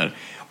 000 kronor.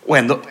 Och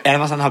ändå, även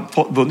fast han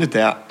har vunnit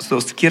det,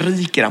 så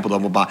skriker han på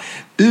dem och bara,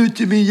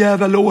 ut i min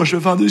jävla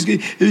loge, fan du ska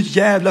ut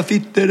jävla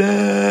fitter.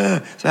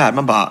 Så här,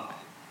 man bara,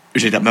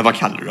 ursäkta, men vad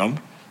kallar du dem?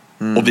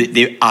 Och det är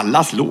ju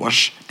allas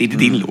loge, det är inte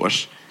din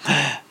loge.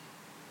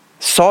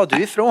 Sa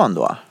du ifrån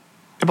då?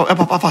 Jag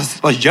bara,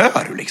 vad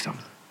gör du liksom?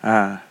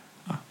 Han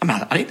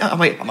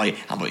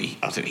var ju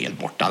alltså helt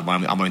borta.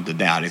 Han var inte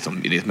där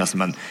liksom, i det mesta,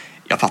 men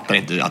jag fattar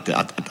inte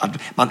att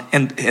man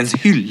ens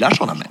hyllar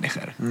sådana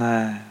människor.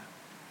 Nej.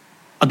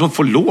 Att de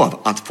får lov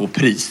att få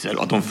priser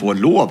och att de får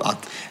lov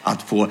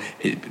att få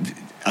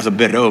alltså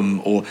beröm,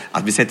 och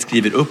att vi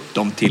skriver upp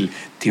dem till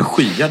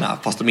skyarna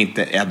fast de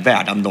inte är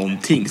värda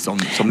någonting som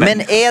Men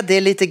människor. är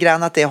det lite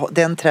grann att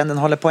den trenden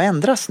håller på att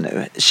ändras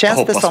nu?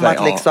 Känns det som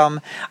att liksom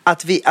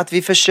att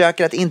vi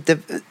försöker att inte,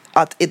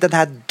 att den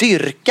här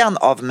dyrkan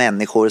av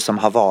människor som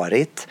har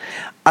varit,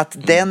 att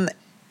den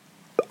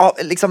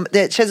liksom,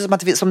 det känns som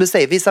att som du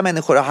säger, vissa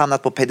människor har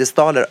hamnat på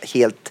pedestaler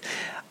helt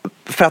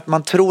för att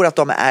man tror att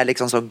de är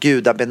liksom så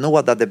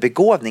gudabenådade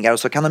begåvningar, och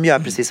så kan de göra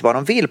precis vad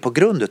de vill på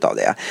grund utav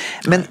det.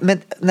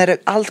 Men när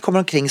allt kommer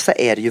omkring så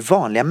är det ju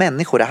vanliga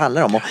människor det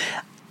handlar om, och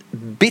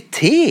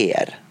bete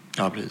er.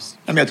 Ja, precis.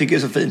 Men jag tycker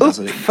det är så fint.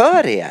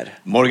 Uppför er.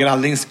 Morgan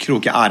Allings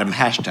kroka arm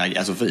hashtag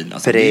är så fin.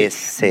 Alltså,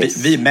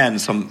 vi män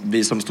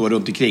som står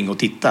runt omkring och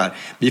tittar,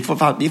 vi får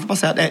bara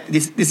säga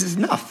this is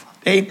enough.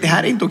 Det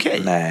här är inte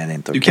okej. Nej, det är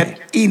inte okej. Du kan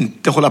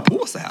inte hålla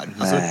på så här.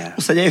 Alltså,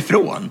 och säga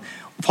ifrån.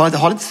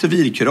 Ha lite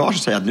civilkurage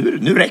och säga att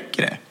nu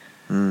räcker det.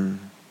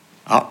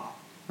 Ja.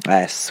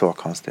 Nej, så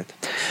konstigt.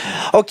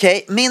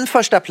 Okej, min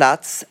första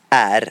plats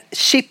är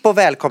Chip och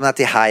välkomna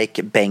till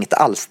Hike, Bengt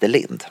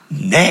Alsterlind.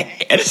 Nej,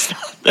 är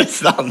det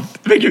sant?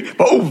 Men gud,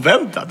 vad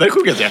oväntat. Det är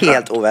sjukt.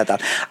 Helt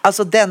oväntat.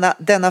 Alltså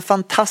denna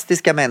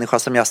fantastiska människa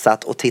som jag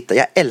satt och tittade.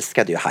 Jag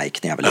älskade ju Hike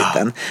när jag var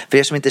liten. För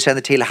er som inte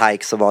känner till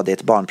Hike, så var det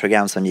ett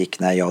barnprogram som gick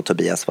när jag och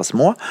Tobias var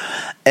små.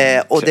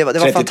 Och det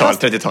var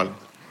fantastiskt. 30-tal.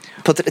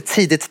 På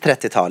tidigt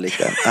 30-tal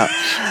lite. Ja.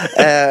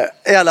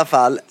 I alla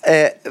fall,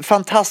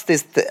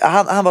 fantastiskt.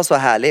 Han var så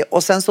härlig.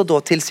 Och sen så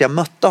då, tills jag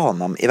mötte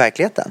honom i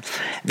verkligheten.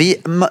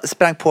 Vi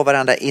sprang på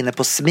varandra inne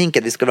på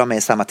sminket. Vi skulle vara med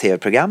i samma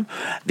tv-program.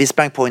 Vi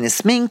sprang på in i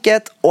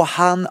sminket, och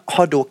han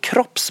har då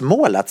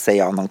kroppsmålat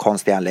sig av någon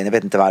konstig anledning. Jag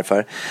vet inte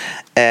varför.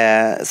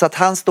 Så att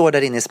han står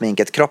där inne i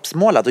sminket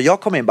kroppsmålad. Och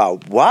jag kommer in bara,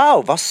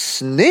 wow, vad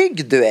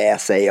snygg du är,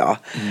 säger jag.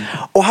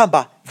 Och han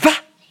bara, va?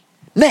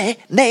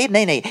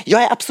 Nej.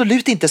 Jag är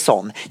absolut inte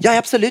sån.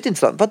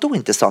 Vadå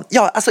inte sån?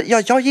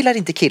 Jag gillar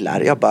inte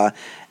killar. Jag bara,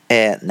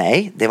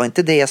 nej, det var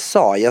inte det jag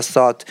sa. Jag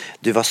sa att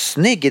du var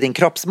snygg i din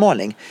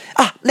kroppsmålning.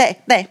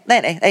 Nej.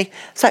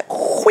 Så här,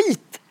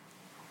 skit.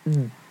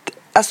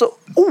 Alltså,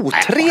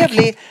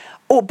 otrevlig.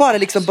 Och bara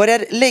liksom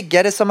började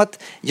lägga det som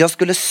att jag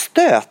skulle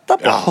stöta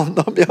på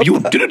honom.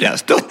 Gjorde du det?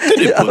 Stötte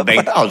du på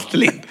Bengt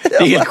Alsterlind? Det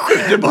är helt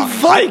sjukt. Du bara,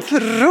 vad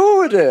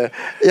tror du?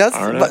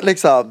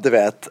 Liksom, du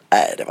vet,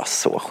 det var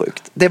så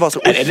sjukt. Det var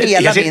så,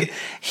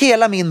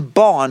 hela min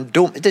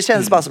barndom, det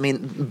känns bara som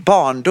min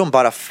barndom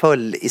bara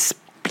föll i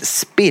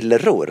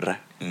spillror.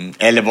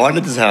 Eller var det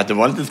lite så här att du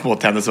var lite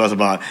småtänder, så var det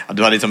bara att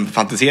du hade liksom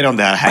fantiserat om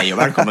det här. Hej och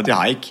välkommen till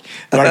Hike.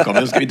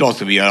 Välkommen, idag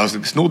ska vi göra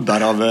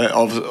snoddar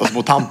av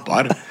små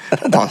tampar.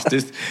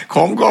 Fantastiskt.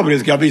 Kom Gabriel,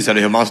 ska jag visa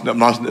dig hur man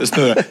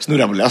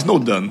snurrar på lilla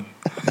snodden.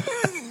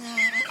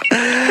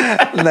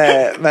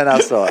 Nej, men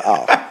alltså,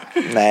 ja.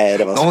 Nej,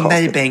 det var så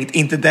nej Bengt,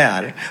 inte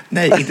där.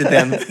 Nej, inte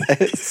den.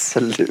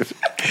 Slut.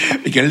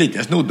 Vilken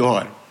liten snodd du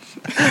har.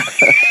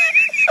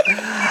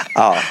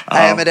 Ja,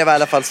 nej, men det var i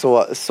alla fall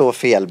så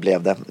fel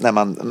blev det när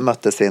man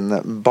mötte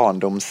sin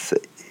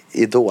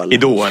barndomsidol.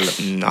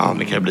 Ja,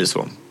 det kan bli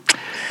så.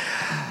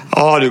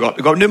 Ja,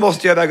 du nu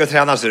måste jag iväg och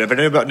träna, så för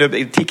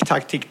nu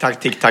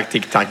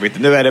tick-tack.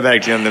 Nu är det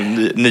verkligen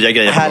nya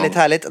grejer.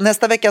 Härligt.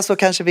 Nästa vecka så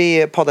kanske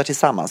vi poddar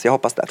tillsammans. Jag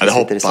hoppas det. Ja, det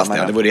hoppas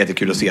det. Det vore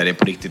jättekul att se det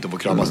på riktigt och få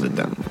kramas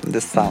lite.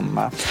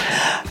 Detsamma.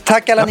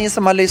 Tack alla ni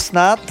som har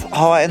lyssnat.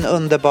 Ha en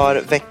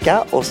underbar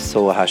vecka, och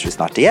så hörs vi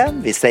snart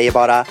igen. Vi säger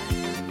bara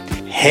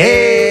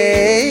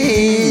hej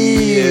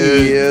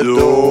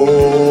då.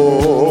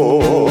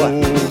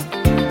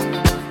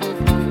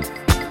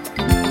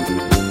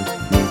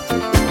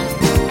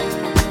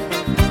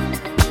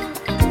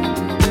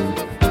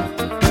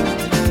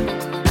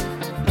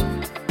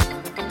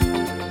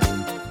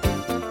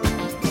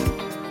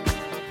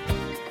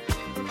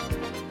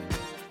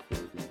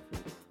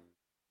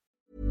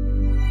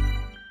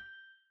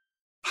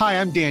 Hi,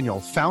 I'm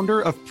Daniel,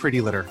 founder of Pretty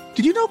Litter.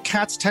 Did you know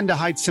cats tend to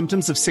hide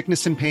symptoms of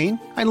sickness and pain?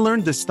 I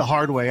learned this the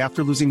hard way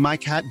after losing my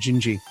cat,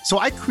 Gingy. So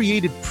I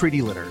created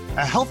Pretty Litter,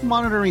 a health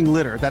monitoring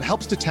litter that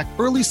helps detect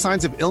early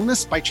signs of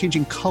illness by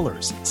changing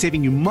colors,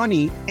 saving you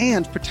money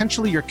and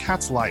potentially your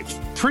cat's life.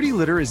 Pretty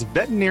Litter is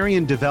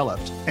veterinarian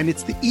developed, and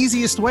it's the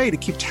easiest way to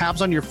keep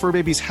tabs on your fur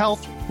baby's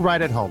health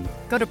right at home.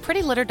 Go to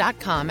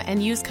prettylitter.com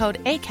and use code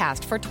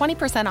ACAST for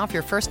 20% off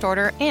your first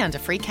order and a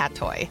free cat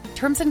toy.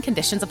 Terms and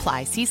conditions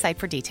apply. See site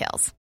for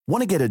details.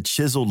 Want to get a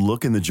chiseled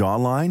look in the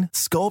jawline?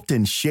 Sculpt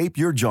and shape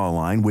your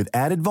jawline with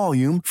added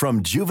volume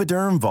from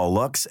Juvederm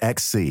Volux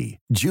XC.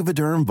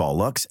 Juvederm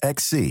Volux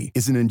XC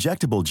is an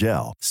injectable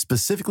gel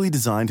specifically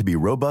designed to be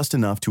robust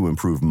enough to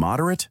improve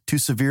moderate to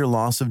severe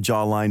loss of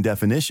jawline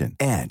definition.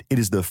 And it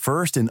is the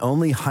first and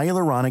only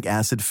hyaluronic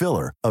acid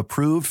filler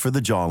approved for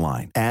the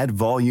jawline. Add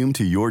volume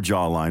to your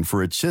jawline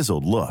for a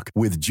chiseled look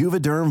with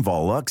Juvederm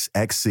Volux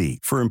XC.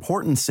 For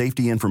important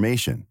safety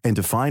information and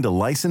to find a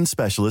licensed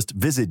specialist,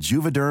 visit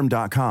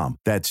juvederm.com.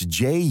 That's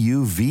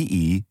JUVEDERM.com.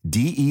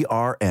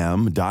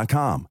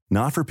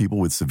 Not for people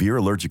with severe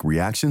allergic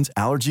reactions,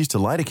 allergies to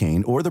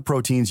lidocaine, or the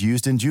proteins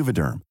used in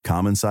Juvederm.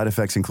 Common side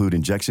effects include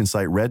injection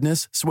site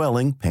redness,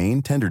 swelling,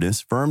 pain,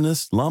 tenderness,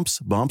 firmness, lumps,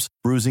 bumps,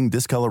 bruising,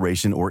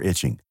 discoloration, or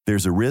itching.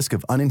 There's a risk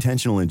of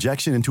unintentional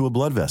injection into a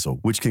blood vessel,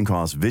 which can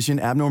cause vision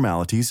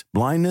abnormalities,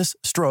 blindness,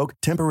 stroke,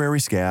 temporary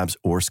scabs,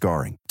 or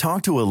scarring.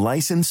 Talk to a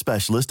licensed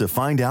specialist to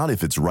find out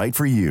if it's right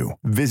for you.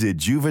 Visit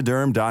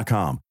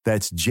Juvederm.com.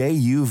 That's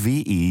JUVEDERM.com.